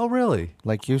him. Oh, really?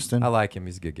 Lake Houston. I like him.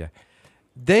 He's a good guy.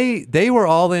 They were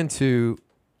all into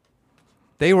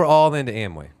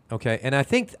Amway. Okay. And I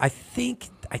think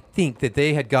that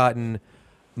they had gotten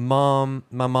my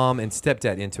mom and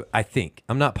stepdad into it. I think.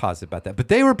 I'm not positive about that. But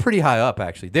they were pretty high up,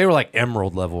 actually. They were like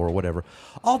emerald level or whatever.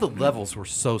 All the levels were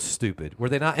so stupid. Were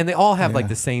they not? And they all have like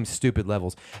the same stupid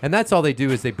levels. And that's all they do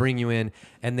is they bring you in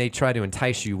and they try to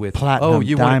entice you with Platinum,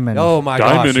 diamond. Oh my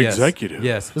Diamond gosh. Yes. executive.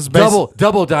 Yes. This is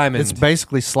Double diamond. It's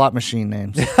basically slot machine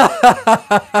names.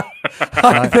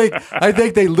 I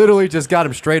think they literally just got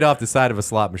him straight off the side of a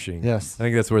slot machine. Yes. I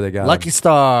think that's where they got Lucky him.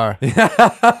 Star.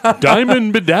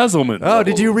 Diamond bedazzlement. Oh,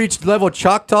 did you reach level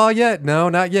Choctaw yet? No,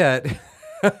 not yet.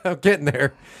 I'm getting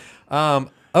there.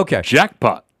 Okay.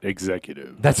 Jackpot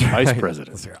executive. That's right. Vice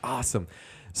president. That's awesome.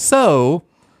 So,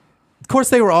 of course,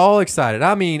 they were all excited.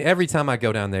 I mean, every time I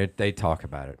go down there, they talk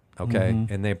about it. Okay.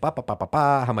 And they,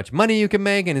 how much money you can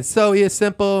make. And it's so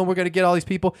simple. And we're going to get all these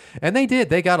people. And they did.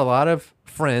 They got a lot of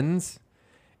friends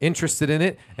interested in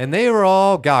it. And they were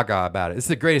all gaga about it. It's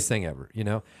the greatest thing ever,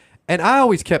 And I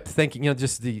always kept thinking,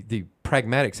 just the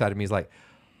pragmatic side of me is like,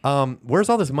 where's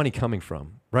all this money coming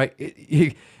from? Right?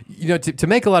 To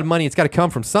make a lot of money, it's got to come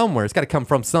from somewhere. It's got to come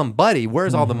from somebody.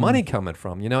 Where's all the money coming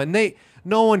from? And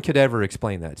no one could ever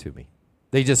explain that to me.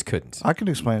 They just couldn't. I can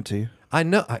explain it to you. I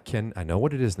know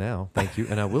what it is now. Thank you.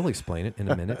 And I will explain it in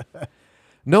a minute.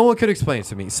 No one could explain it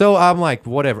to me. So I'm like,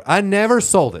 whatever. I never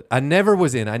sold it. I never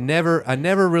was in. I never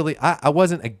really, I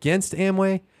wasn't against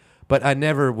Amway, but I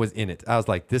never was in it. I was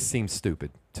like, this seems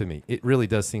stupid to me. It really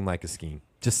does seem like a scheme.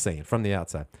 Just saying, from the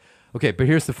outside. Okay, but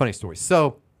here's the funny story.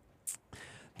 So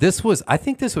I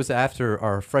think this was after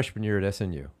our freshman year at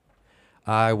SNU.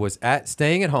 I was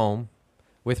staying at home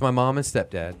with my mom and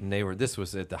stepdad, and this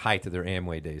was at the height of their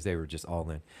Amway days. They were just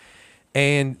all in.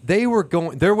 And they were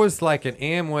there was like an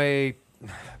Amway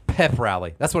pep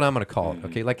rally. That's what I'm going to call it,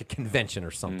 okay? Like a convention or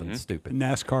something stupid.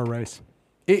 NASCAR race.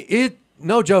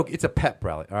 No joke, it's a pep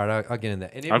rally. All right, I'll get in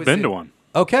that. And I've been to one.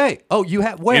 Okay. Oh, you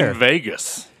have where? In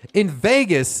Vegas. In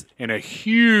Vegas. In a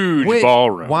huge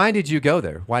ballroom. Why did you go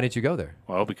there?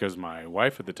 Well, because my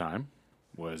wife at the time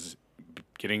was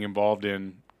getting involved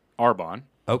in Arbonne.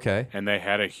 Okay. And they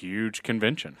had a huge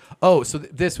convention. Oh, so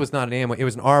this was not an Amway. It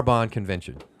was an Arbonne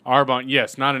convention. Arbonne,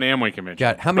 yes, not an Amway convention.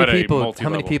 Got it. How many people? How many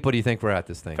multi-level. people do you think were at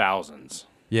this thing? Thousands.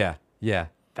 Yeah.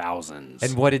 Thousands.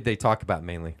 And what did they talk about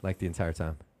mainly, like the entire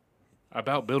time?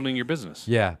 About building your business.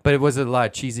 Yeah, but it was a lot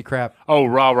of cheesy crap. Oh,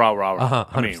 rah. 100%.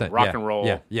 I mean, rock and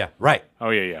roll. Yeah, right. Oh,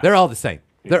 yeah. They're all the same.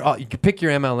 They're all. You can pick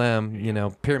your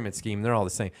MLM, pyramid scheme. They're all the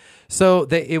same. So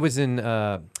it was in.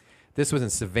 This was in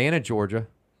Savannah, Georgia.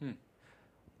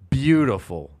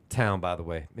 Beautiful town, by the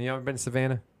way. You ever been to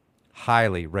Savannah?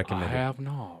 Highly recommend it. I have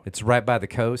not. It's right by the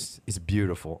coast. It's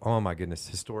beautiful. Oh my goodness,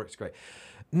 historic. It's great.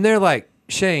 And they're like,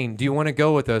 Shane, do you want to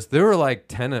go with us? There were like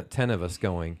 10 of us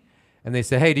going, and they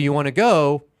said, hey, do you want to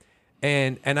go?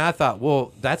 And I thought,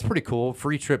 well, that's pretty cool.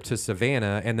 Free trip to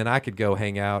Savannah, and then I could go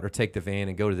hang out or take the van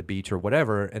and go to the beach or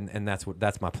whatever. And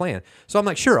that's my plan. So I'm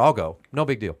like, sure, I'll go. No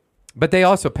big deal. But they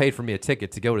also paid for me a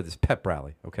ticket to go to this pep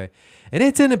rally, okay? And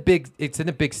it's in a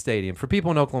big stadium. For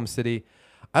people in Oklahoma City,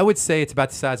 I would say it's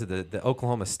about the size of the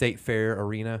Oklahoma State Fair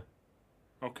arena.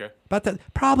 Okay. About that,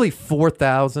 probably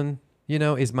 4,000,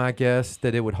 is my guess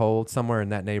that it would hold somewhere in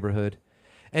that neighborhood.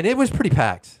 And it was pretty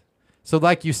packed. So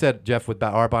like you said, Jeff, with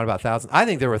Arbonne, about 1,000. I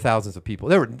think there were thousands of people.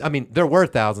 There were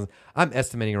thousands. I'm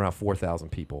estimating around 4,000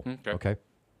 people, okay?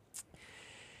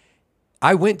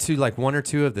 I went to like one or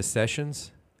two of the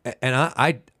sessions. And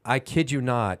I kid you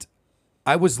not,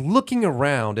 I was looking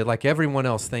around at like everyone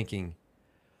else thinking,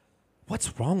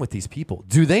 what's wrong with these people?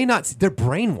 Do they not, they're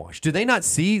brainwashed. Do they not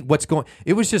see what's going,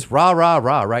 it was just rah, rah,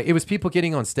 rah, right? It was people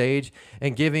getting on stage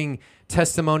and giving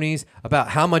testimonies about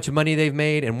how much money they've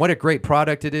made and what a great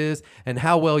product it is and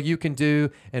how well you can do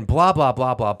and blah, blah,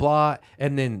 blah, blah, blah.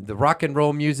 And then the rock and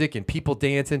roll music and people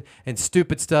dancing and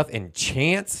stupid stuff and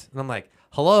chants. And I'm like,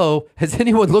 hello, has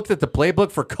anyone looked at the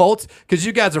playbook for cults? Because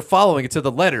you guys are following it to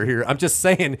the letter here. I'm just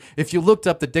saying, if you looked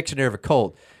up the dictionary of a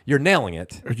cult, you're nailing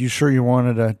it. Are you sure you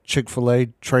wanted a Chick-fil-A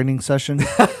training session?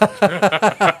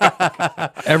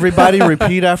 Everybody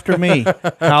repeat after me.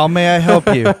 How may I help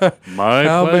you? My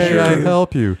How pleasure. may I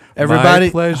help you? Everybody,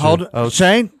 My pleasure. hold. Oh,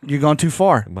 Shane, you're going too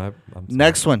far. I'm sorry.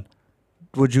 Next one.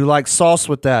 Would you like sauce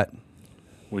with that?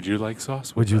 Would you like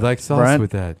sauce? Would you like sauce Brent?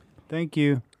 with that? Thank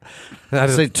you.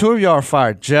 Say 2 of y'all are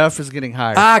fired. Jeff is getting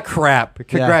hired. Crap.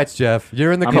 Congrats, Jeff.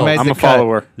 You're in the I'm cult. made I'm the a cut.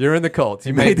 follower. You're in the cult.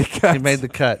 You made the cut. He made the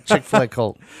cut. Chick-fil-A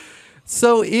cult.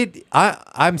 So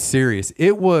I'm serious.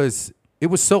 It was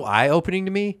so eye opening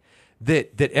to me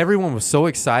that everyone was so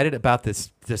excited about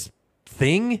this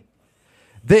thing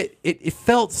that it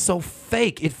felt so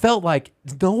fake. It felt like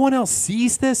no one else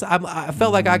sees this. I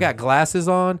felt like I got glasses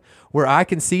on where I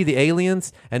can see the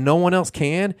aliens and no one else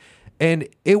can. And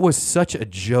it was such a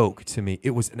joke to me.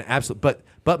 It was an absolute.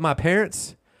 But my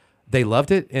parents, they loved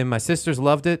it, and my sisters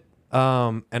loved it.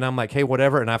 And I'm like, hey,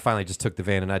 whatever. And I finally just took the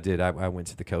van, and I did. I went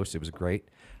to the coast. It was great.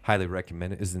 Highly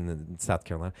recommend it. It was in South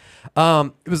Carolina.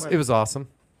 It was awesome.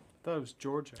 I thought it was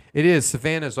Georgia. It is.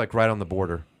 Savannah's like right on the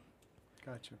border,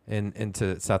 Gotcha. and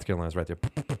into South Carolina's right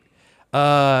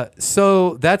there.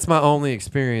 So that's my only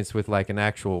experience with like an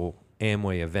actual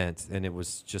Amway event, and it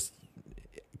was just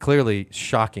clearly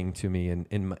shocking to me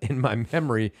in my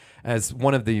memory as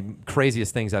one of the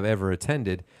craziest things I've ever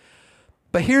attended.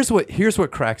 But here's what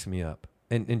cracks me up.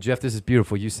 And Jeff, this is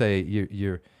beautiful. You say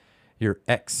your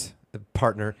ex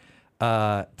partner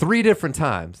 3 different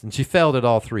times, and she failed at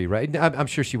all 3, right? I'm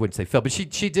sure she wouldn't say failed, but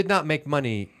she did not make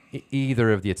money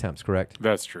either of the attempts, correct?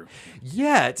 That's true.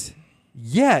 Yet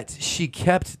she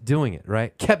kept doing it,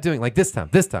 right? Kept doing it, like this time.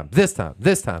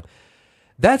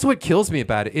 That's what kills me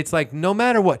about it. It's like no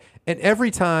matter what, and every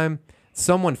time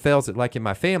someone fails it, like in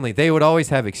my family, they would always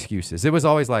have excuses. It was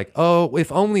always like, oh,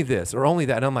 if only this or only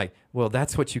that. And I'm like, well,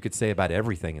 that's what you could say about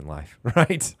everything in life,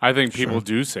 right? I think people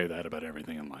do say that about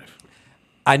everything in life.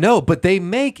 I know, but they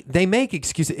make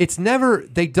excuses. It's never,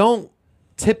 they don't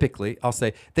typically, I'll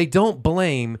say, they don't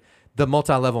blame the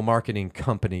multi-level marketing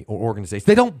company or organization.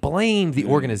 They don't blame the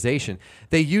organization.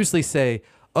 They usually say,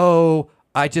 oh,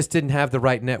 I just didn't have the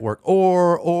right network,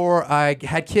 or I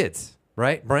had kids,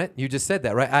 right? Brent, you just said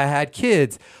that, right? I had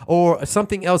kids, or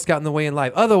something else got in the way in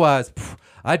life. Otherwise,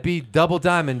 I'd be double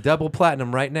diamond, double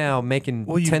platinum right now, making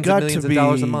tens of millions of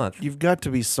dollars a month. You've got to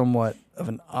be somewhat of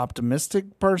an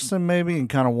optimistic person, maybe, and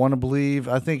kind of want to believe.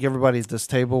 I think everybody at this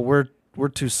table, we're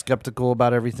too skeptical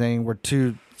about everything. We're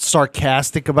too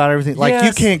sarcastic about everything. Like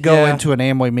you can't go into an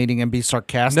Amway meeting and be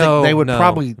sarcastic. They would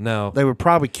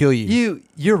probably kill you.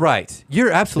 You're right. You're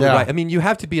absolutely right. I mean, you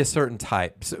have to be a certain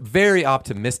type. So very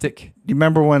optimistic. You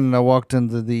remember when I walked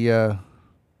into the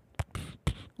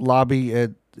lobby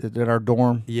at our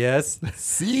dorm? Yes.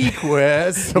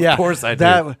 Sequest. Of course I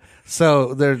do.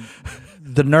 So the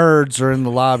nerds are in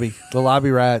the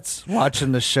lobby rats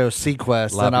watching the show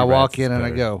Sequest, and I walk in and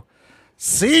I go,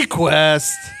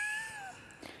 Sequest.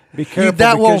 Be careful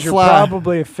that won't because you're fly.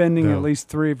 probably offending at least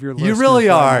 3 of your listeners. You really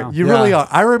right are. now. You really are.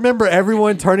 I remember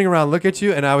everyone turning around, look at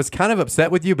you, and I was kind of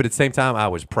upset with you, but at the same time, I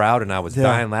was proud and I was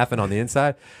dying laughing on the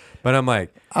inside. But I'm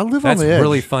like, I live that's on the edge.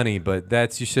 really funny, but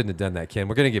you shouldn't have done that, Ken.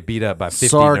 We're gonna get beat up by 50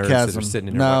 nerds that are sitting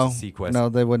in here watching Sequest. No,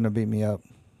 they wouldn't have beat me up.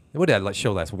 What did that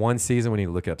show last? 1 season? We need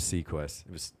to look up Sequest.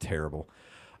 It was terrible.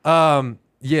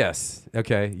 Yes.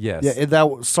 Okay. Yes. Yeah,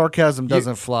 that sarcasm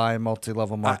doesn't fly in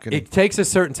multi-level marketing. It takes a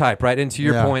certain type, right? And to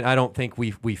your point, I don't think we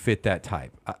fit that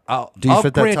type. I'll fit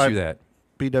that grant type? you that.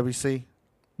 BWC?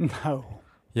 No.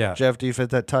 Yeah. Jeff, do you fit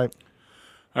that type?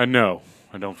 No,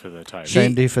 I don't fit that type.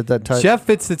 Shane, do you fit that type? Jeff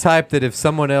fits the type that if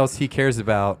someone else he cares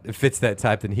about fits that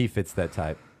type, then he fits that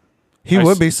type. He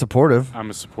would be supportive. I'm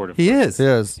a supportive. He is. He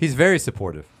is. He's very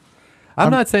supportive. I'm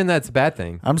not saying that's a bad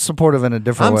thing. I'm supportive in a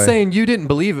different way. I'm saying you didn't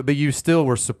believe it, but you still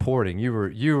were supporting. You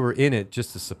were in it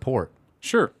just to support.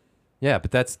 Sure. Yeah, but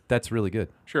that's really good.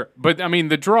 Sure. But I mean,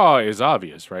 the draw is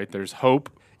obvious, right? There's hope.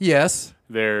 Yes.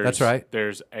 That's right.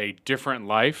 There's a different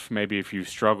life. Maybe if you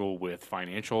struggle with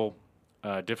financial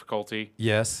difficulty.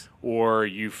 Yes. Or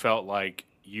you felt like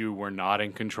you were not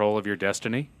in control of your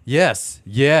destiny. Yes.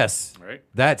 Yes. Right.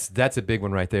 That's a big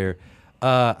one right there.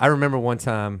 I remember one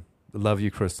time. Love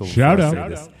you, Crystal. Shout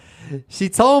out. She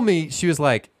told me, she was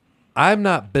like, I'm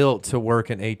not built to work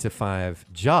an 8 to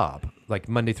 5 job, like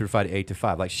Monday through Friday, 8 to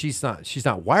 5. Like she's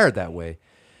not wired that way.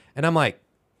 And I'm like,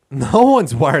 no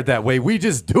one's wired that way. We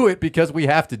just do it because we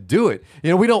have to do it.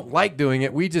 We don't like doing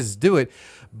it. We just do it.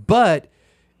 But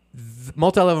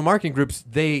multi-level marketing groups,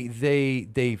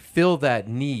 they feel that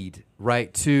need,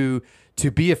 right, to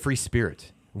be a free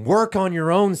spirit. Work on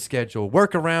your own schedule.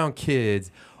 Work around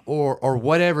kids or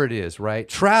whatever it is, right?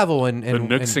 Travel and The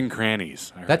nooks and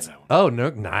crannies. I heard that's that one. oh no,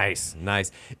 nice.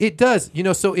 It does,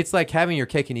 so it's like having your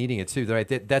cake and eating it too, right?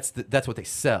 That's what they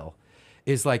sell.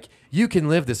 Is like you can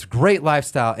live this great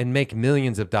lifestyle and make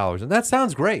millions of dollars, and that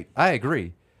sounds great. I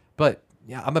agree, but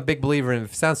yeah, I'm a big believer in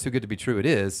if it sounds too good to be true, it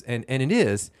is, and it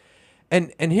is,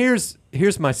 and here's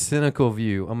my cynical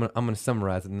view. I'm gonna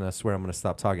summarize it, and I swear I'm gonna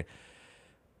stop talking.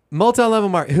 Multi-level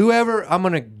market, whoever, I'm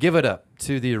going to give it up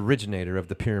to the originator of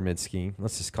the pyramid scheme.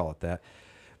 Let's just call it that.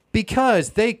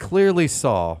 Because they clearly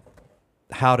saw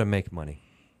how to make money.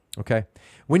 Okay?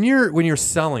 When you're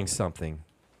selling something,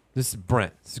 this is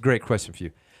Brent. This is a great question for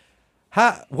you.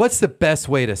 What's the best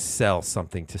way to sell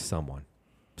something to someone?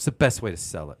 What's the best way to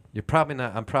sell it?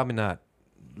 I'm probably not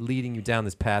leading you down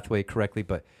this pathway correctly,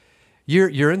 but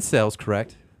you're in sales,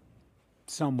 correct?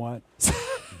 Somewhat.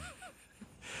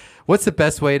 What's the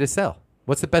best way to sell?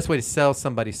 What's the best way to sell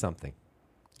somebody something?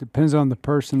 Depends on the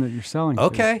person that you're selling to.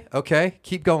 Okay.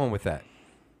 Keep going with that.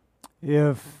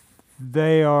 If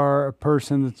they are a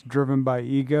person that's driven by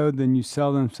ego, then you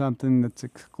sell them something that's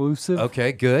exclusive.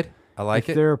 Okay, good. I like if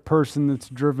it. they're a person that's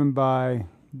driven by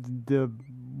the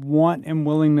want and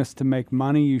willingness to make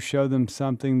money, you show them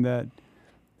something that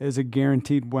is a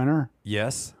guaranteed winner.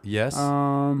 Yes.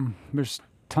 There's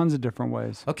tons of different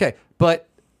ways. Okay, but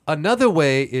another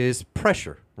way is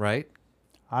pressure, right?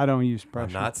 I don't use pressure.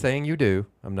 I'm not saying you do.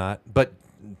 I'm not, but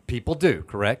people do,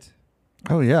 correct?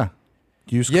 Oh yeah.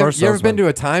 Used You car ever been salesman. to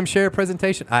a timeshare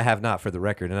presentation? I have not, for the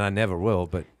record, and I never will,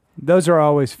 but Those are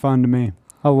always fun to me.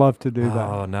 I love to do that.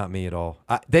 oh, not me at all.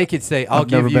 They could say, I've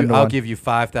never been to I'll one. give you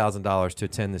 $5,000 to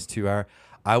attend this 2-hour.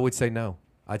 I would say no.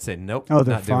 I'd say nope. Oh,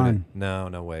 they're not doing it.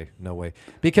 fun. No way.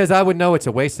 Because I would know it's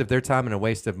a waste of their time and a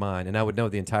waste of mine, and I would know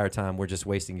the entire time we're just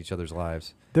wasting each other's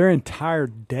lives. Their entire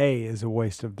day is a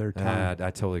waste of their time.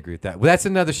 I totally agree with that. Well, that's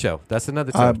another show. That's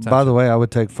another time. By the way, I would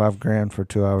take $5,000 for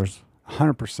 2 hours.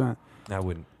 100%. I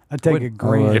wouldn't. I'd take a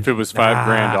grand. If it was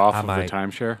 $5,000 off I of might. the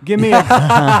timeshare, Give me a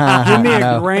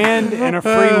grand and a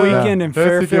free weekend in That's a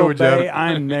deal Fairfield with Jeff. Bay.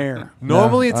 I'm there.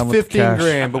 Normally it's I'm with 15 cash.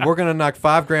 grand, but we're gonna knock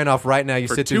 $5,000 off right now. You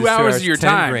For sit through 2 this hours of your 10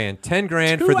 time. grand. 10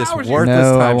 grand 2 for this hours of worthless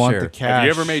No, I want the timeshare. cash. have you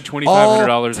ever made $2,500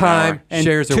 All an time hour? And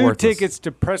shares are 2 worthless. tickets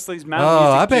to Presley's Mountain Oh,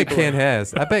 Music I bet Jubilee.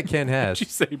 Ken has. Did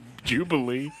you say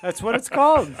Jubilee? That's what it's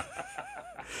called.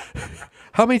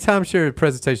 How many timeshare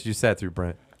presentations you sat through,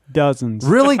 Brent? Dozens.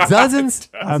 Really, dozens?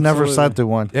 I've never Absolutely. sat through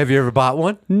one. Have you ever bought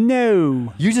one?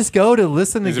 No. You just go to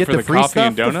listen and Is it get for the the free coffee stuff.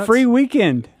 and donuts? Free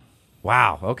weekend.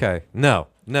 Wow. Okay. No.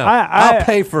 I- I'll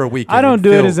pay for a weekend. I don't and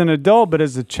do it feel- as an adult, but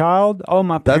as a child,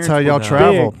 my parents That's how were y'all big.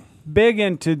 traveled. Big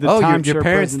into the Oh, timeshare. your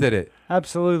parents present- did it.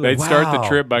 Absolutely. They'd start the Wow.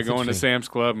 trip by That's going to interesting. Sam's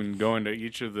Club and going to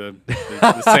each of the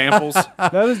samples.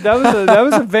 That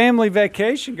was a family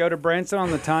vacation. Go to Branson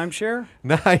on the timeshare.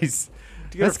 Nice.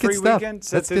 To get That's a free good stuff. weekend,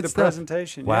 sit That's through good the stuff.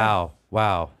 presentation. yeah.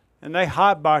 Wow. And they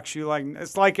hotbox you like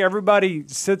it's like everybody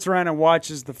sits around and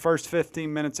watches the first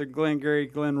 15 minutes of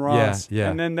Glenn Ross, Yeah.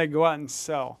 and then they go out and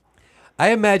sell. I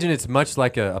imagine it's much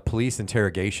like a police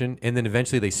interrogation, and then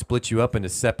eventually they split you up into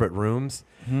separate rooms,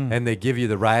 and they give you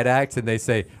the riot act, and they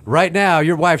say, right now,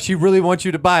 your wife, she really wants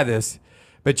you to buy this,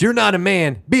 but you're not a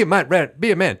man. Be a man.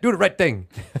 Do the right thing.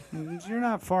 You're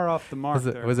not far off the mark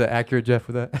there. Was it accurate, Jeff,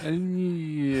 with that?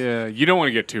 Yeah, you don't want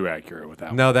to get too accurate with that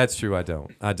one. No, that's true. I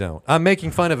don't. I'm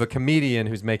making fun of a comedian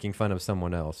who's making fun of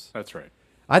someone else. That's right.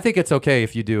 I think it's okay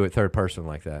if you do it third person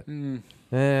like that.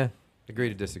 Agree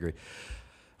to disagree.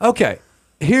 Okay,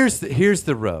 here's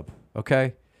the rub,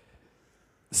 okay?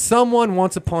 Someone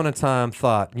once upon a time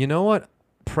thought, you know what?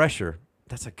 Pressure,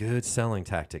 that's a good selling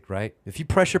tactic, right? If you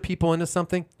pressure people into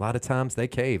something, a lot of times they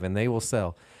cave and they will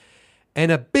sell. And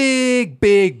a big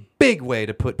way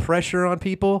to put pressure on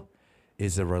people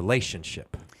is a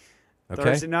relationship. Okay?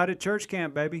 Thursday night at church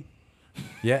camp, baby.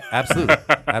 Yeah, absolutely.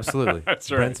 Absolutely. That's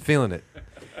right. Brent's feeling it.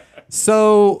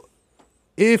 So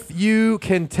if you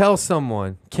can tell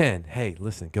someone, Ken, hey,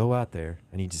 listen, go out there.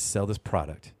 I need you to sell this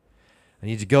product. I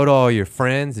need you to go to all your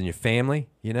friends and your family,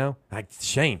 Like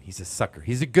Shane, he's a sucker.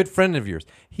 He's a good friend of yours.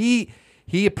 He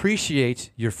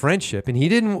appreciates your friendship, and he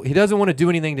doesn't want to do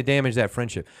anything to damage that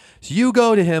friendship. So you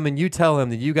go to him and you tell him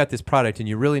that you got this product and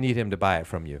you really need him to buy it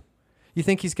from you. You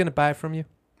think he's going to buy it from you?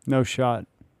 No shot.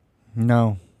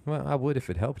 No, Well, I would if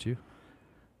it helped you.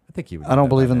 I think he would. I don't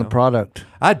believe in the product.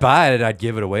 I'd buy it. I'd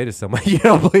give it away to someone. You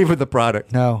don't believe in the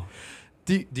product. No,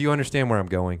 Do you understand where I'm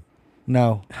going?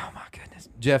 no. Oh my goodness,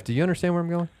 Jeff, do you understand where I'm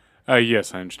going?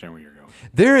 Yes, I understand where you're going.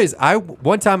 There is.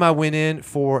 One time I went in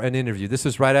for an interview. This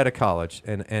was right out of college,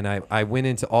 and I went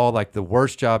into all like the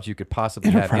worst jobs you could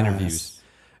possibly have Enterprise. interviews.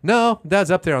 No, that's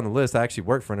up there on the list. I actually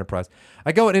work for Enterprise.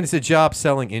 I go in and it's a job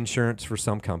selling insurance for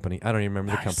some company. I don't even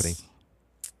remember the company.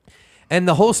 And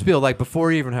the whole spiel, like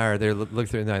before you even hire, they look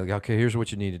through and they're like, okay, here's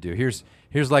what you need to do.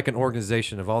 Here's like an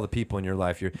organization of all the people in your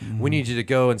life. We need you to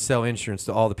go and sell insurance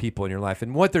to all the people in your life.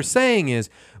 And what they're saying is,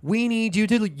 we need you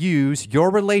to use your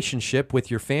relationship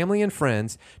with your family and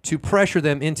friends to pressure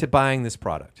them into buying this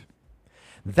product.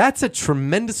 That's a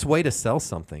tremendous way to sell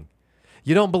something.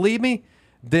 You don't believe me?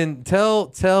 Then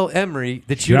tell Emery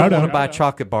that you don't want to buy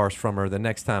chocolate bars from her the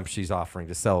next time she's offering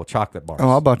to sell chocolate bars. Oh,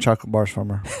 I'll buy chocolate bars from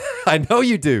her. I know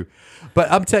you do,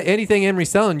 but I'm telling anything Emery's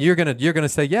selling, you're gonna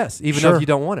say yes, even though you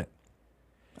don't want it.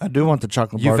 I do want the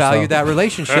chocolate You bars. value that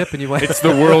relationship, and you want. It's the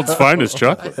world's finest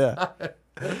chocolate.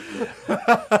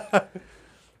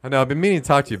 I know. I've been meaning to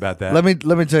talk to you about that. Let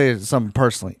me tell you something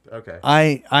personally. Okay.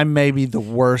 I may be the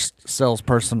worst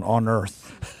salesperson on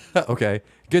earth. Okay.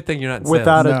 Good thing you're not in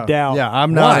Without sales. a doubt. Yeah,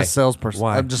 I'm not Why? a salesperson.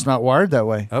 Why? I'm just not wired that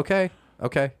way. Okay.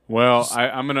 Well,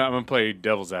 I'm gonna play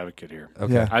devil's advocate here.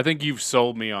 Okay. Yeah. I think you've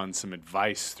sold me on some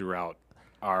advice throughout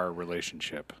our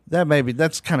relationship.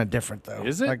 That's kind of different though.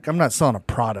 Is it? Like I'm not selling a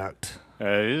product.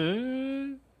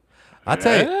 I'll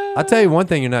tell you one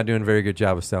thing you're not doing a very good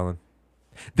job of selling.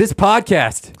 This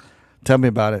podcast. Tell me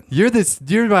about it.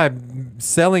 You're my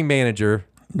selling manager.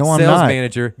 No, I'm sales not.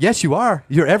 manager. Yes, you are.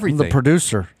 You're I'm everything. the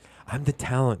producer. I'm the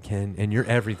talent, Ken, and you're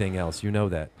everything else. You know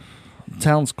that.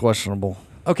 Talent's questionable.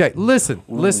 Okay, listen.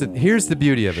 Here's the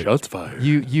beauty of it. Shots fired.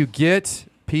 You get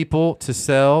people to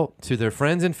sell to their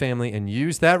friends and family and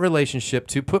use that relationship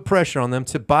to put pressure on them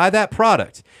to buy that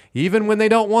product. Even when they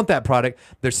don't want that product,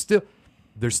 they're still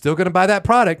going to buy that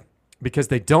product because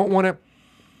they don't want to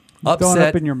Going upset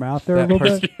up in your mouth there a that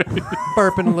little bit.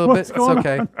 burping a little bit. It's going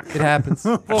okay. It happens.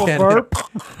 Little Ken, burp.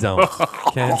 Don't.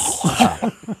 Ken,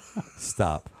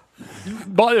 stop.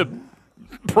 Buy a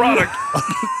product.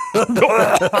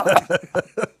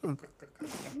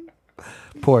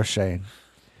 Poor Shane.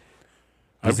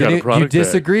 I've got a You product.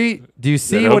 disagree? Do you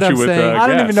see helps what I'm you with, saying? I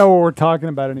don't gas. even know what we're talking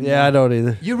about anymore. Yeah, I don't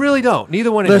either. You really don't.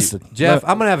 Neither one of Listen, you. Jeff, let-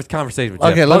 I'm going to have a conversation with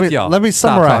Jeff. Okay, Both y'all. let me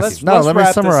Stop summarize. talking. Let's Let me wrap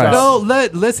this summarize. up.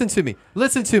 No, listen to me.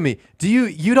 Listen to me.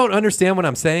 You don't understand what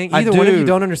I'm saying? I Either one of do. you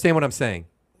don't understand what I'm saying.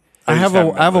 I have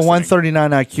haven't been a listening.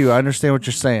 139 IQ. I understand what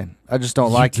you're saying. I just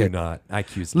don't like you it. do not.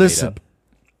 IQ's Listen. made up.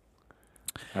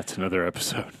 That's another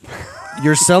episode.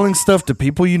 You're selling stuff to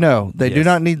people you know. They do Yes.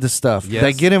 not need the stuff. Yes.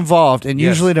 They get involved, and Yes.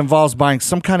 usually it involves buying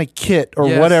some kind of kit or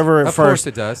Yes, whatever at of first. course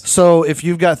it does. So if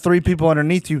you've got 3 people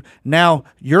underneath you, now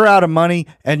you're out of money,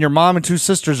 and your mom and 2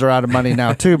 sisters are out of money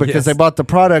now too because Yes. they bought the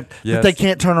product Yes. that they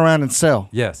can't turn around and sell.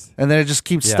 Yes. And then it just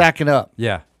keeps Yeah. stacking up.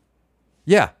 Yeah.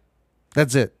 Yeah.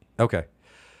 That's it. Okay.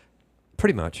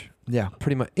 Pretty much. Yeah.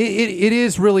 Pretty much. It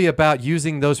is really about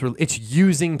using those. It's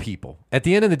using people. At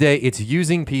the end of the day, it's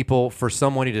using people for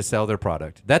somebody to sell their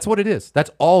product. That's what it is. That's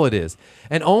all it is.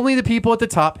 And only the people at the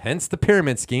top, hence the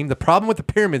pyramid scheme. The problem with the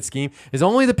pyramid scheme is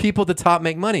only the people at the top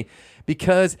make money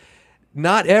because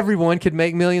not everyone could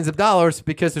make millions of dollars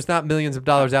because there's not millions of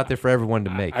dollars out there for everyone to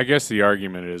make. I guess the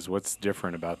argument is what's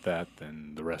different about that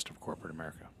than the rest of corporate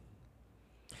America?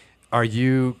 Are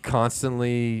you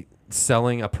constantly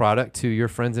selling a product to your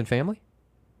friends and family?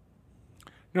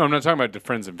 No, I'm not talking about the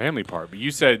friends and family part, but you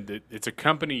said that it's a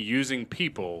company using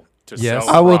people to Yes.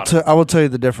 sell I will. product. I will tell you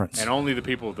the difference. And only the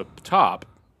people at the top,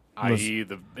 i.e.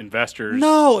 the investors,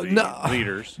 No, the no.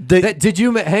 leaders. Did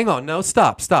you hang on? No,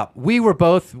 stop. We were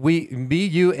both me,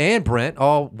 you, and Brent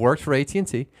all worked for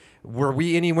AT&T. Were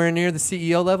we anywhere near the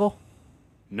CEO level?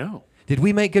 No. Did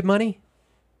we make good money?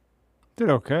 Did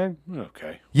okay.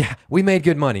 Okay. Yeah, we made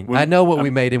good money. I know what we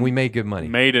made, and we made good money.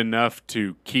 Made enough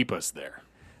to keep us there.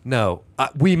 No,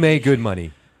 we made good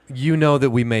money. You know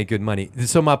that we made good money.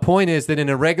 So my point is that in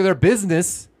a regular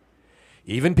business,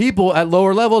 even people at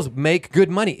lower levels make good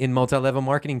money. In multi-level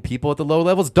marketing, people at the low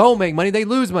levels don't make money. They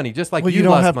lose money, just like well, you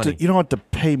don't lost have money. to. You don't have to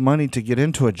pay money to get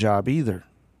into a job either.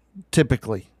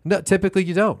 Typically, No, typically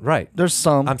you don't. Right. there's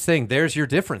some. I'm saying there's your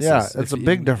differences. yeah, it's If a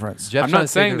big difference. Jeff's I'm trying not to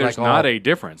say saying they're there's like not all- a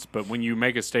difference, but when you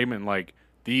make a statement like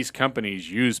these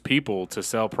companies use people to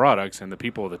sell products and the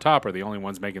people at the top are the only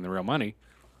ones making the real money,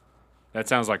 that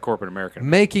sounds like corporate America.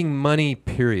 Making money,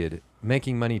 period.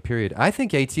 Making money, period. I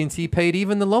think AT&T paid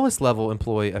even the lowest level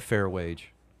employee a fair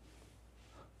wage.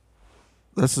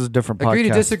 This is a different podcast. Agree to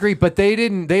disagree, but they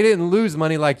didn't lose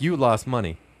money like you lost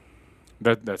money.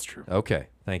 That's true. Okay,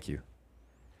 thank you.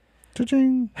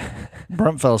 Cha-ching.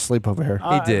 Brent fell asleep over here.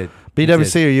 He did.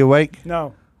 BWC, are you awake?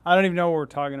 No, I don't even know what we're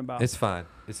talking about. It's fine.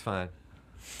 It's fine.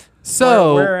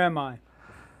 So, where am I?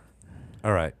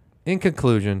 all right. In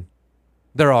conclusion,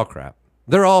 they're all crap.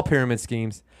 They're all pyramid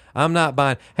schemes. I'm not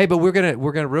buying. Hey, but we're gonna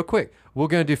real quick. We're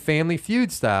gonna do Family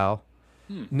Feud style.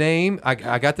 Name.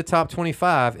 I got the top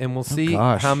 25, and we'll see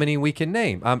gosh. how many we can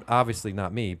name. I'm obviously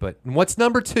not me, but what's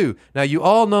number 2? Now you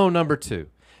all know number 2,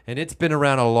 and it's been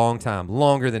around a long time,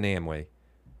 longer than Amway.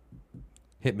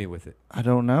 Hit me with it. I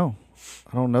don't know.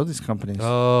 I don't know these companies.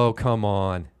 Oh, come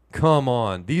on.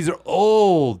 These are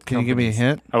old. Can you give me a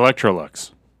hint?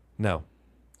 Electrolux. No.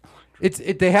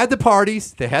 They had the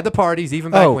parties.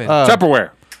 Even back when.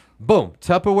 Tupperware. Boom.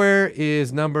 Tupperware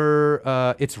is number.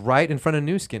 It's right in front of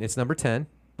Nu Skin. It's number 10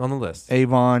 on the list.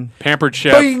 Avon. Pampered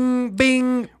Chef. Bing,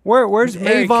 bing. Where's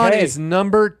Mary Avon Kay? is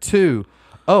number 2.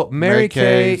 Oh, Mary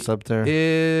Kay is up there.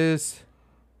 is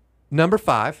number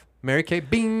 5. Mary Kay,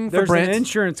 bing for There's Brent. an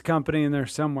insurance company in there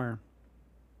somewhere.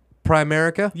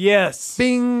 Primerica, Yes.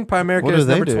 bing. Primerica What is do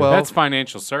they number do? 12. That's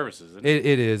financial services. Isn't it?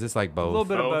 It is. It's like A both. little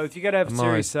bit of Both. both. You got to have I'm Series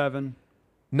always- 7.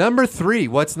 Number 3.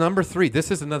 What's number 3?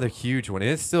 This is another huge one. And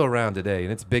it's still around today,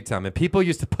 and it's big time. And people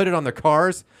used to put it on their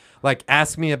cars, like,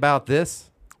 ask me about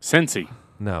this. Sensi.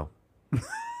 No.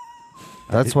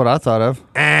 That's what I thought of.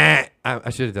 I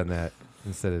should have done that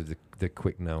instead of the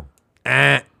quick no.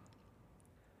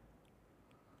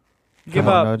 Give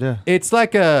I have up. no idea. It's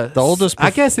like a. The oldest I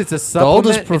prof- guess it's a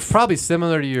oldest supplement. It's probably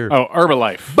similar to your. Oh,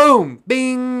 Herbalife. Boom,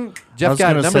 bing. I Jeff was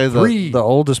got going to number say 3. the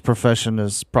oldest profession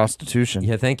is prostitution.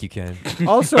 Yeah, thank you, Ken.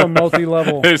 Also a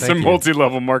multi-level. There's Thank some you.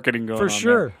 multi-level marketing going on For there.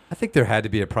 sure. I think there had to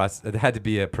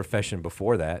be a profession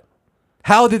before that.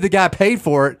 How did the guy pay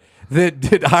for it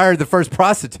that hired the first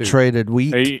prostitute? Traded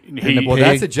wheat. Well,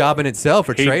 that's a job in itself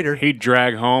for trader. He'd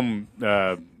drag home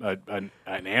an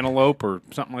antelope or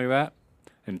something like that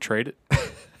and trade it.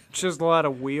 Chisel out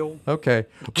a wheel. Okay.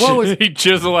 What was? He'd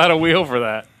chisel out a wheel for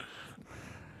that.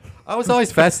 I was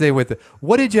always fascinated with it.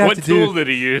 What did you have What to tool do? did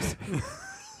he use?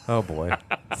 Oh boy,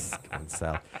 it's going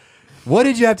south. What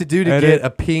did you have to do to get a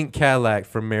pink Cadillac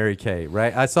from Mary Kay?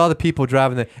 Right, I saw the people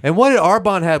driving the. And what did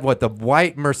Arbonne have? What, the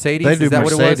white Mercedes? They do Is that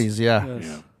Mercedes, what it was? yeah.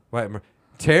 Yeah. White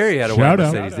Terry had a Shout white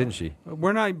out. Mercedes, didn't she?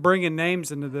 We're not bringing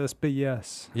names into this, but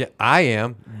yes. Yeah, I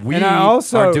am. We And I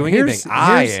also aren't doing here's- anything.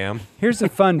 I here's- am. Here's a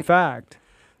fun fact.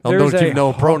 Don't There's you a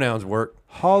know pronouns work?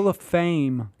 Hall of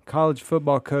Fame college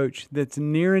football coach that's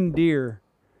near and dear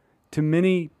to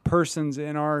many persons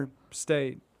in our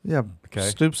state. Yeah. Okay.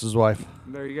 Stoops' wife,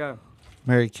 There you go.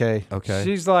 Mary Kay. Okay.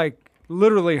 She's like,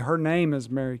 literally, her name is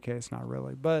Mary Kay. It's not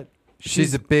really, but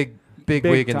She's a big big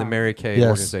wig in the time. Mary Kay Yes.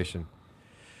 organization.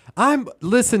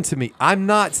 Listen to me. I'm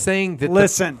not saying that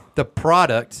Listen. the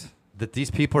product that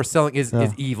these people are selling is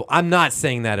evil. I'm not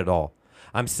saying that at all.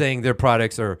 I'm saying their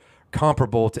products are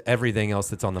comparable to everything else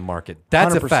that's on the market.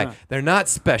 That's a 100%. fact. They're not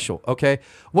special, okay?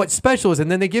 What's special is, and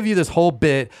then they give you this whole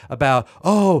bit about,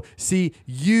 oh, see,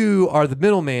 you are the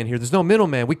middleman here. There's no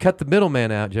middleman. We cut the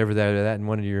middleman out. Did you ever hear that in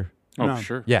one of your... Oh, No.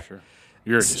 sure. Yeah. Sure.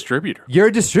 You're a distributor. You're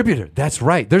a distributor. That's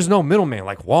right. There's no middleman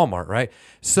like Walmart, right?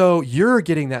 So you're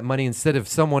getting that money instead of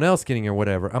someone else getting it or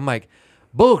whatever. I'm like,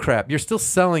 bullcrap. You're still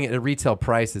selling it at retail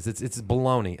prices. It's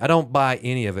baloney. I don't buy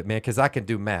any of it, man, because I can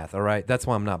do math, all right? That's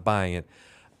why I'm not buying it.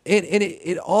 And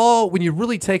it all, when you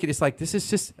really take it, it's like this is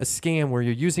just a scam where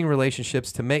you're using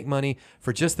relationships to make money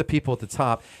for just the people at the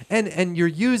top. And you're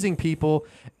using people,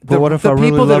 But what if the I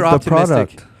really people that are love the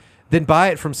optimistic, product? then buy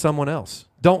it from someone else.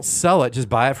 Don't sell it. Just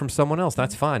buy it from someone else.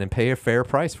 That's fine. And pay a fair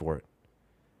price for it.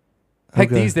 Heck,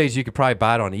 Okay. these days you could probably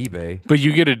buy it on eBay. But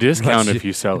you get a discount if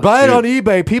you sell it. Buy it too. on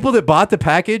eBay. People that bought the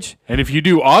package, And if you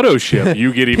do auto ship,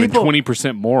 you get even People-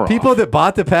 20% more people off. that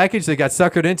bought the package, they got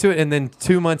suckered into it, and then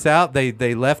 2 months out, they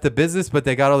left the business, but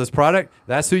they got all this product.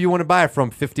 That's who you want to buy it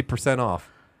from, 50% off.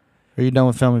 Are you done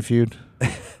with Family Feud?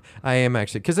 I am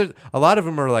actually, because a lot of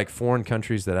them are like foreign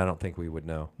countries that I don't think we would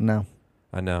know. No.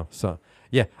 I know. So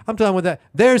yeah, I'm done with that.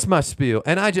 There's my spiel,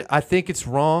 and I think it's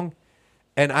wrong,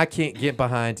 and I can't get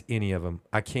behind any of them.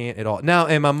 I can't at all. Now,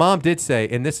 and my mom did say,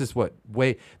 and this is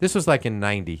this was like in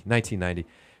 1990.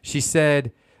 She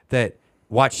said that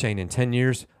watch Shane, in 10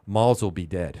 years, malls will be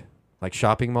dead, like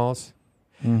shopping malls.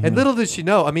 And little did she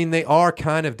know, I mean, they are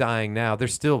kind of dying now. They're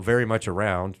still very much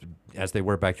around as they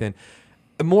were back then.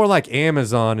 More like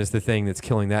Amazon is the thing that's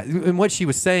killing that. And what she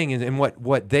was saying is, and what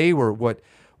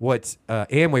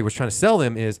Amway was trying to sell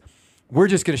them is, we're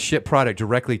just going to ship product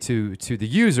directly to the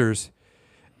users.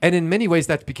 And in many ways,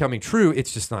 that's becoming true.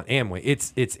 It's just not Amway.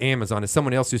 It's Amazon. It's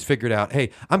someone else who's figured out,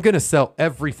 hey, I'm going to sell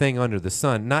everything under the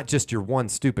sun, not just your one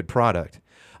stupid product.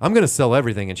 I'm going to sell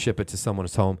everything and ship it to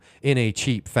someone's home in a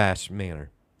cheap, fast manner.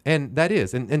 And that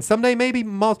is. And someday maybe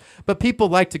malls, but people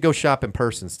like to go shop in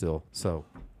person still. So,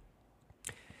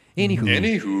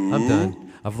 anywho. I'm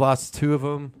done. I've lost 2 of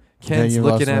them. Ken's you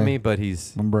looking lost at me. me, but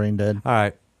he's... I'm brain dead. All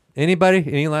right. Anybody?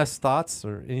 Any last thoughts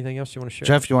or anything else you want to share?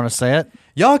 Jeff, you want to say it?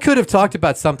 Y'all could have talked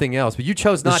about something else, but you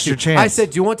chose not This is to. your chance. I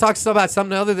said, do you want to talk about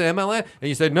something other than MLM? And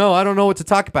you said, no, I don't know what to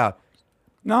talk about.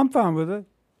 No, I'm fine with it.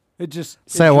 It just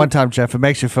Say it one time, Jeff. It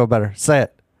makes you feel better. Say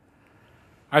it.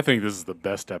 I think this is the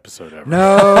best episode ever.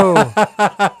 No.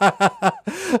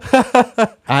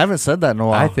 I haven't said that in a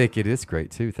while. I think it is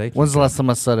great, too. Thank you. When's the last time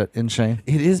I said it in Shane?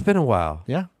 It has been a while.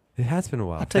 Yeah. It has been a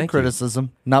while. I take Thank you.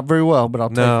 criticism. Not very well, but I'll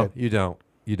No, take it. you don't.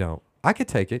 You don't. I could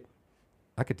take it.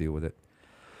 I could deal with it.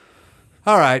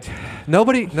 All right.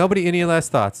 Nobody, any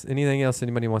last thoughts? Anything else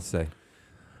anybody wants to say?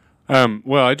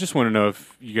 Well, I just want to know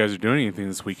if you guys are doing anything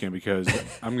this weekend because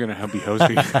I'm going to be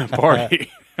hosting a party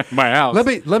at my house.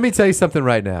 Let me tell you something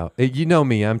right now. You know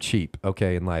me, I'm cheap,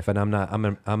 okay, in life, and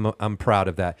I'm proud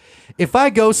of that. If I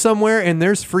go somewhere and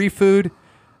there's free food,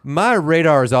 my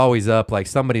radar is always up, like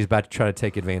somebody's about to try to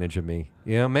take advantage of me.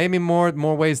 You know, maybe more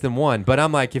ways than one. But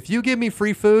I'm like, if you give me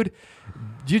free food,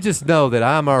 you just know that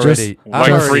I'm already,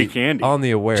 free candy on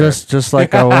the aware. Just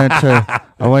like I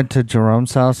went to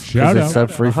Jerome's house because he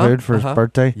said free food for his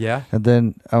birthday. Yeah. And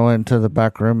then I went to the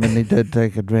back room and he did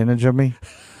take advantage of me.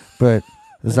 But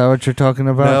is that what you're talking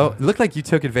about? No, it looked like you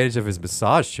took advantage of his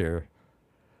massage chair.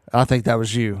 I think that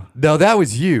was you. No, that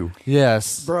was you.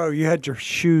 Yes. Bro, you had your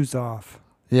shoes off.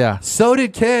 Yeah. So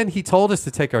did Ken. He told us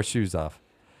to take our shoes off.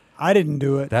 I didn't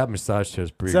do it. That massage chair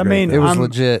is pretty Does that great. mean It was I'm-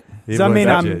 legit. Does that mean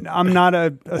I'm not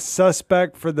a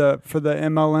suspect for the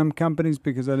MLM companies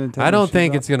because I didn't take I my don't shoes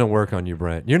think off? it's going to work on you,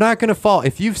 Brent. You're not going to fall.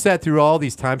 If you've sat through all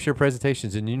these timeshare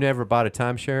presentations and you never bought a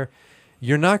timeshare,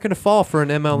 you're not going to fall for an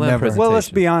MLM Never. presentation. Well, let's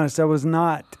be honest. I was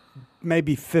not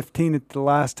maybe 15 at the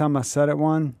last time I sat at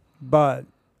one, but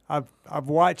I've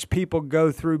watched people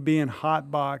go through being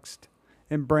hotboxed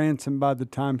in Branson by the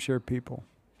timeshare people.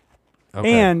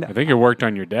 Okay. And I think it worked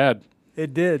on your dad.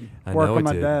 it did I work know on it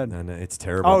my did. dad. I know. It's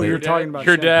terrible. Oh, They- you're talking about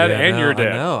your Shane. dad Yeah, and no, your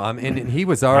dad. I know. And he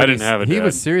was already. didn't have a He dad.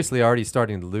 was seriously already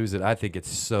starting to lose it. I think it's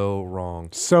so wrong.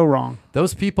 So wrong.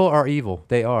 Those people are evil.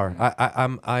 They are.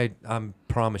 I'm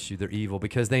promise you, they're evil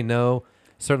because they know.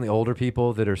 Certainly, older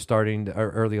people that are starting to, or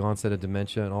early onset of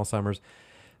dementia and Alzheimer's,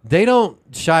 they don't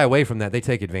shy away from that. They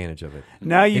take advantage of it.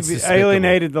 Now It's you've despicable.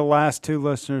 alienated the last two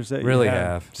listeners that Really you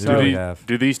have. So Really have.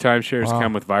 Do these timeshares Wow.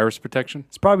 come with virus protection?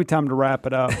 it's probably time to wrap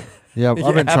it up. Yeah, I've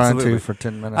Yeah, been trying absolutely. to for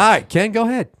 10 minutes. All right, Ken, go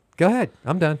ahead. Go ahead.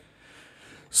 I'm done.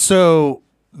 So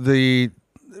we're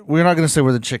not going to say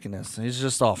where the chicken is. He's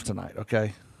just off tonight,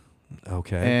 okay?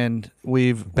 Okay. And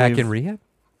we've Back in rehab?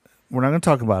 We're not going to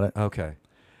talk about it. Okay.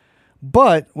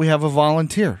 But we have a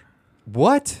volunteer.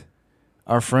 What?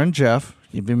 Our friend Jeff.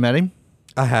 Have you met him?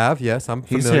 I have, yes. I'm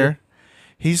familiar. He's here.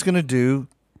 He's going to do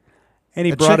And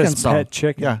he a brought chicken his song. pet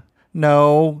chicken. Yeah.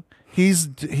 No, he's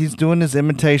doing his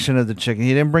imitation of the chicken.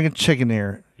 He didn't bring a chicken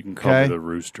here. You can call Okay. me the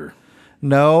rooster.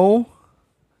 No,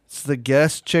 it's the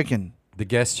guest chicken. The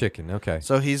guest chicken. Okay.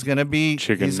 So he's going to be.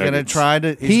 Chicken he's going to nuggets. try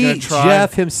to. He's going to try.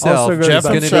 Jeff himself, Also goes Jeff's by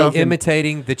going to himself. be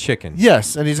imitating the chicken.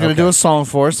 Yes, and he's going to Okay. do a song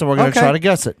for us, and we're going to Okay. try to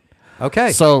guess it.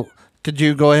 Okay. So could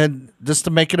you go ahead, just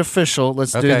to make it official?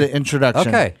 Let's do Okay. the introduction.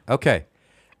 Okay. Okay.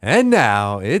 And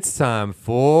now it's time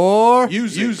for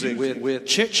Music with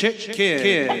chicken.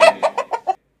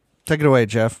 Take it away,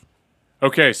 Jeff.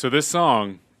 Okay, so this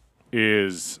song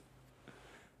is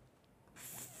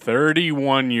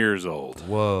 31 years old.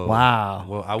 Whoa. Wow.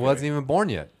 Well, I wasn't even born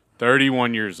yet.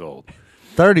 31 years old.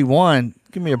 31.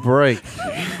 Give me a break.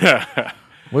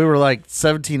 We were like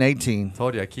 17, 18.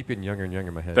 Told you I keep getting younger and younger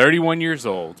in my head. 31 years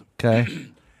old. Okay.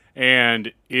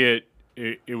 And it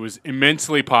was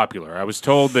immensely popular. I was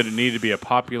told that it needed to be a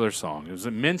popular song. It was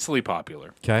immensely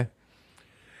popular. Okay.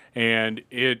 And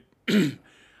it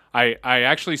I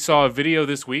actually saw a video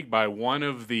this week by one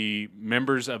of the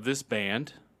members of this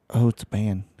band. Oh, it's a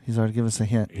band. He's already given us a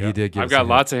hint. He did give I've us got a hint.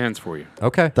 lots of hints for you.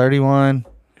 Okay. 31.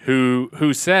 Who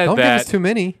said Don't give that us too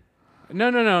many.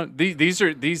 No.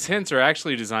 These hints are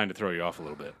actually designed to throw you off a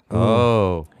little bit.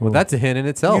 Oh. Well, that's a hint in You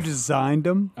itself. designed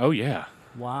them? Oh yeah.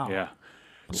 Wow. Yeah.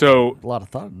 So A lot of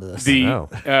thought into this. the know.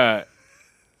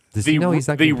 Does the he know he's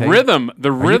not the getting paid? rhythm you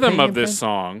rhythm paying of him, this Ken?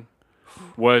 song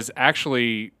was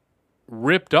actually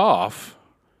ripped off.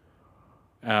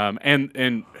 And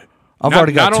I've not-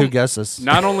 already got not two on- guesses.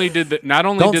 Not only did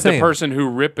Don't the say 'em. person who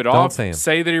ripped it Don't off say 'em.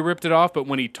 say that he ripped it off, but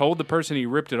when he told the person he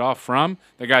ripped it off from,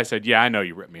 the guy said, "Yeah, I know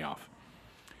you ripped me off."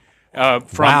 From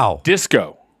Wow.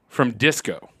 disco. From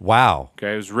disco. Wow.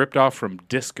 Okay, it was ripped off from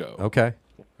disco. Okay.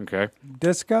 Okay,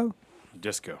 Disco?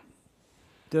 disco.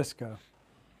 Disco.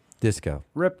 Disco.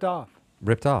 Ripped off.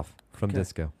 Ripped off from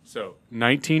disco. So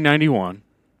 1991,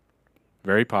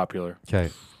 very popular.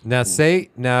 Okay. Now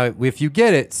if you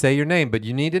get it, say your name, but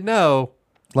you need to know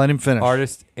Let him finish.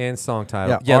 Artist and song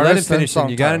title. Yeah, Let him artist and finish. song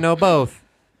You got to title. know both.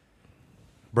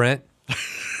 Brent,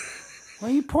 Why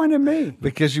are you pointing at me?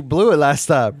 Because you blew it last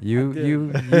time.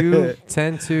 you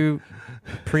tend to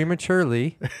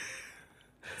prematurely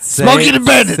Smoking and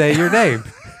Bandit. say your name.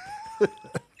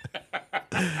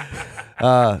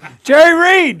 Jerry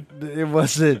Reed. It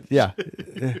wasn't. Yeah.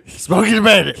 Smoking the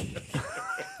Bandit.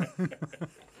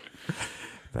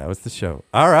 That was the show.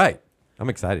 All right. I'm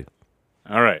excited.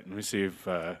 All right, let me see if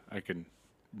I can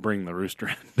bring the rooster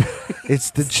in.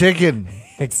 It's the chicken.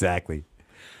 Exactly.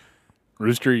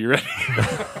 Rooster, you ready?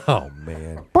 Oh,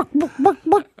 man.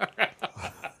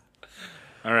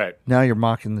 All right. Now you're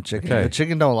mocking the chicken. Okay. The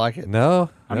chicken don't like it. No.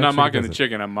 I'm no, not chicken mocking the doesn't.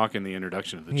 chicken. I'm mocking the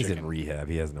introduction of the He's chicken. in rehab.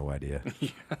 He has no idea.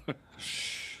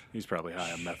 He's probably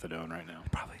high on methadone right now.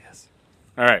 Probably is.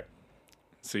 All right.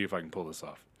 See if I can pull this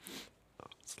off.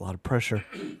 It's a lot of pressure.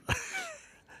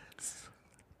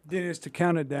 Did it to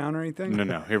count it down or anything?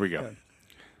 No. Here we go.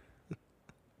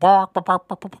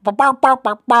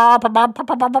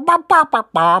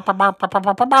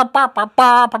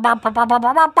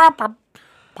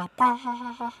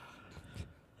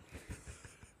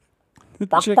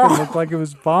 The chicken looked like it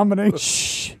was vomiting.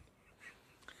 Shh.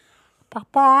 I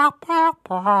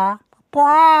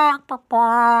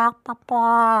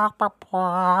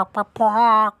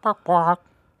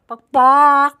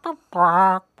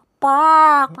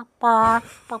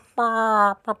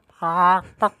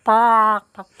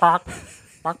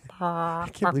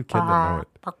can't believe Ken don't know it.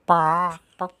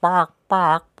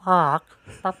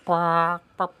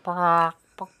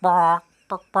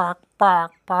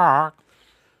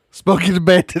 Smoking the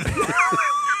Bandit.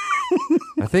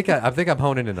 I think I'm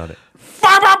honing in on it.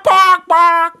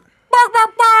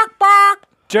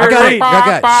 Jerry I Reed.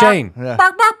 got it. Shane. Yeah.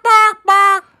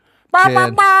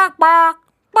 I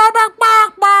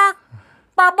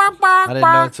didn't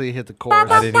know until you hit the chorus.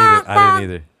 I didn't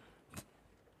either.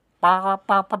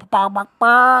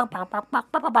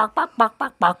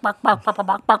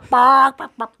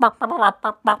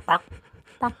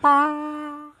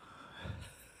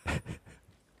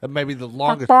 That may be the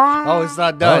longest. Oh, it's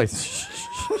not Oh, done. it's-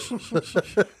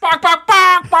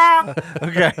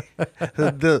 Okay.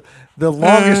 The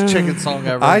longest chicken song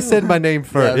ever. I said my name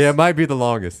first. Yes. Yeah, it might be the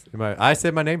longest. I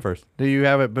said my name first. Do you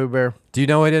have it, Boo Bear? Do you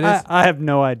know what it is? I have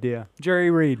no idea. Jerry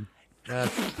Reed.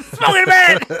 It's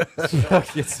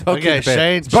Okay,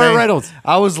 Shane. Burt Shane, Reynolds.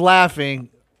 I was laughing.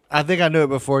 I think I knew it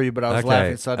before you, but I was Okay,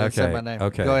 laughing, so I didn't say okay, my name.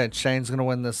 okay. Go ahead. Shane's going to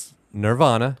win this.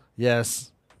 Nirvana.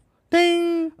 Yes.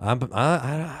 Ding.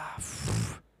 I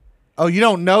Oh, you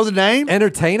don't know the name?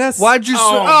 entertain us. Why'd you?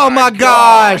 Oh Oh, my my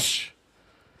gosh.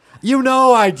 You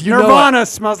know I. You Nirvana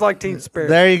smells like Teen Spirit.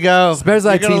 There you go. Smells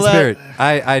like You're gonna Teen let- Spirit.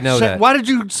 I know Shane, that. why did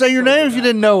you say your name if you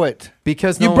didn't know it?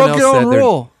 Because You no broke one your else own said their-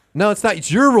 rule. No, it's not. It's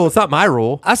your rule. It's not my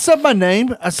rule. I said my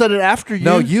name. I said it after you.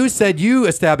 No, you said you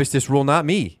established this rule, not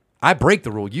me. I break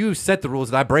the rule. You set the rules,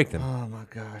 and I break them. Oh my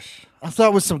gosh. I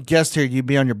thought with some guest here you'd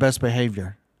be on your best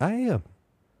behavior. I am.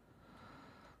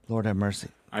 Lord have mercy.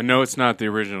 I know it's not the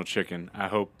original chicken. I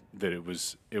hope that it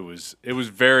was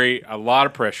very a lot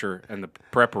of pressure and the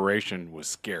preparation was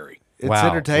scary. It's wow,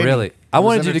 entertaining. really? It I was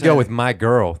wanted you to go entertaining. with My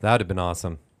Girl. That would have been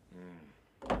awesome.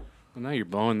 Well, now you're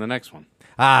blowing the next one.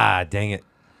 Ah, dang it.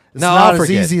 It's no, not I'll as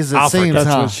forget. easy as it I'll seems, forget.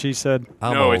 That's huh? what she said.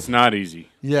 I'm no, old, it's not easy.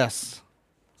 Yes.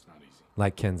 It's not easy.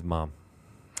 like Ken's mom.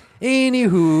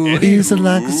 Anywho, It's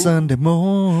like a Sunday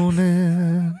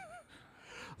morning.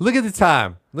 look at the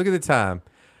time. Look at the time.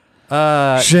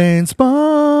 Shane's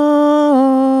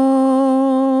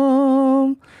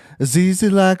mom. It's easy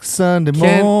like a Sunday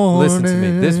Ken, morning. listen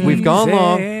to me. We've gone Easy.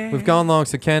 long. We've gone long.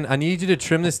 So Ken, I need you to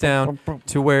trim this down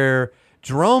to where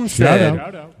Jerome Shout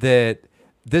said that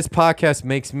this podcast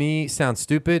makes me sound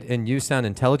stupid and you sound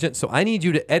intelligent. So I need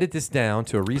you to edit this down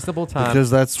to a reasonable time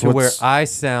Because that's to where what's- I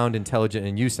sound intelligent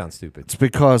and you sound stupid. It's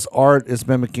because art is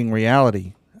mimicking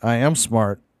reality. I am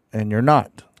smart, and you're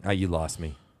not. You lost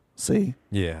me. See?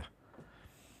 Yeah.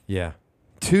 Yeah.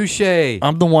 Touche.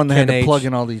 I'm the one that had Ken to H. plug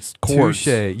in all these chords.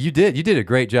 Touche. You did. You did a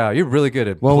great job. You're really good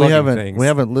at Well, plugging things. we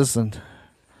haven't listened.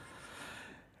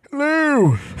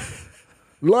 Hello.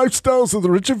 Lifestyles of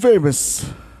the rich and famous.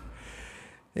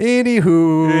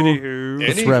 Anywho.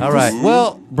 Let's wrap All this. right.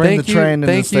 Well, Bring thank the you, train in the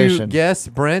thank you, station. yes,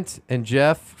 Brent and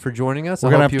Jeff for joining us. I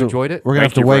gonna hope have you to- enjoyed it. We're gonna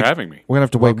Thank have to you wake. for having me. We're gonna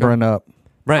have to wake Welcome. Brent up.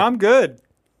 Brent. I'm good.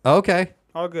 Okay.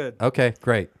 All good. Okay.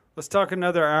 Great. Let's talk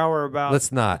another hour about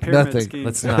Let's not. pyramid Nothing. schemes.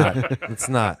 Let's not. Let's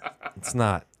not. Let's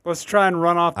not. Let's try and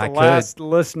run off the I could. last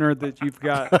listener that you've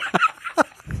got.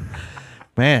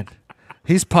 Man,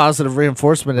 he's positive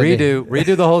reinforcement. isn't he?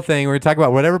 Redo the whole thing. We're gonna talk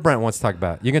about whatever Brent wants to talk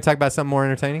about. You gonna talk about something more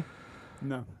entertaining?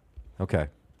 No. Okay.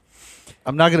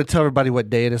 I'm not going to tell everybody what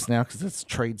day it is now because it's a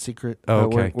trade secret. Oh,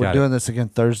 But okay, We're got doing this again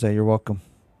Thursday. You're welcome.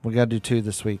 We got to do 2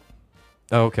 this week.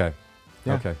 Oh, okay.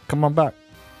 Yeah. Okay. Come on back.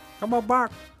 Come on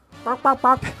back.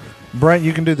 Brent,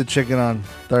 you can do the chicken on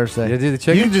Thursday. Yeah, do the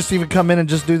chicken? You can just even come in and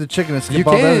just do the chicken and skip You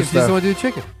all the can other if you just stuff. want to do the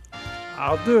chicken.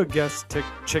 I'll do a guest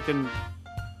chicken.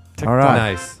 All right.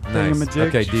 Nice. Thingamajig.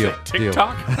 Okay, deal. Deal.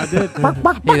 TikTok. I did. He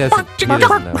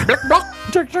doesn't know.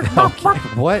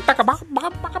 What?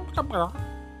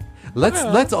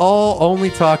 Let's all only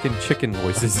talk in chicken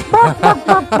voices.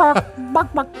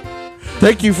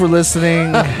 Thank you for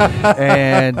listening.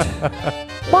 And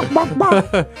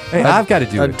Hey, I've got to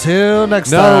do it. until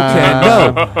next No,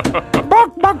 time.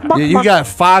 Ken, no. You got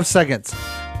 5 seconds.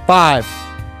 5,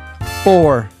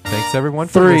 4, Thanks everyone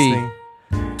for 3, listening.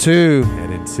 2,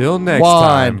 And until next 1.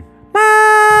 time.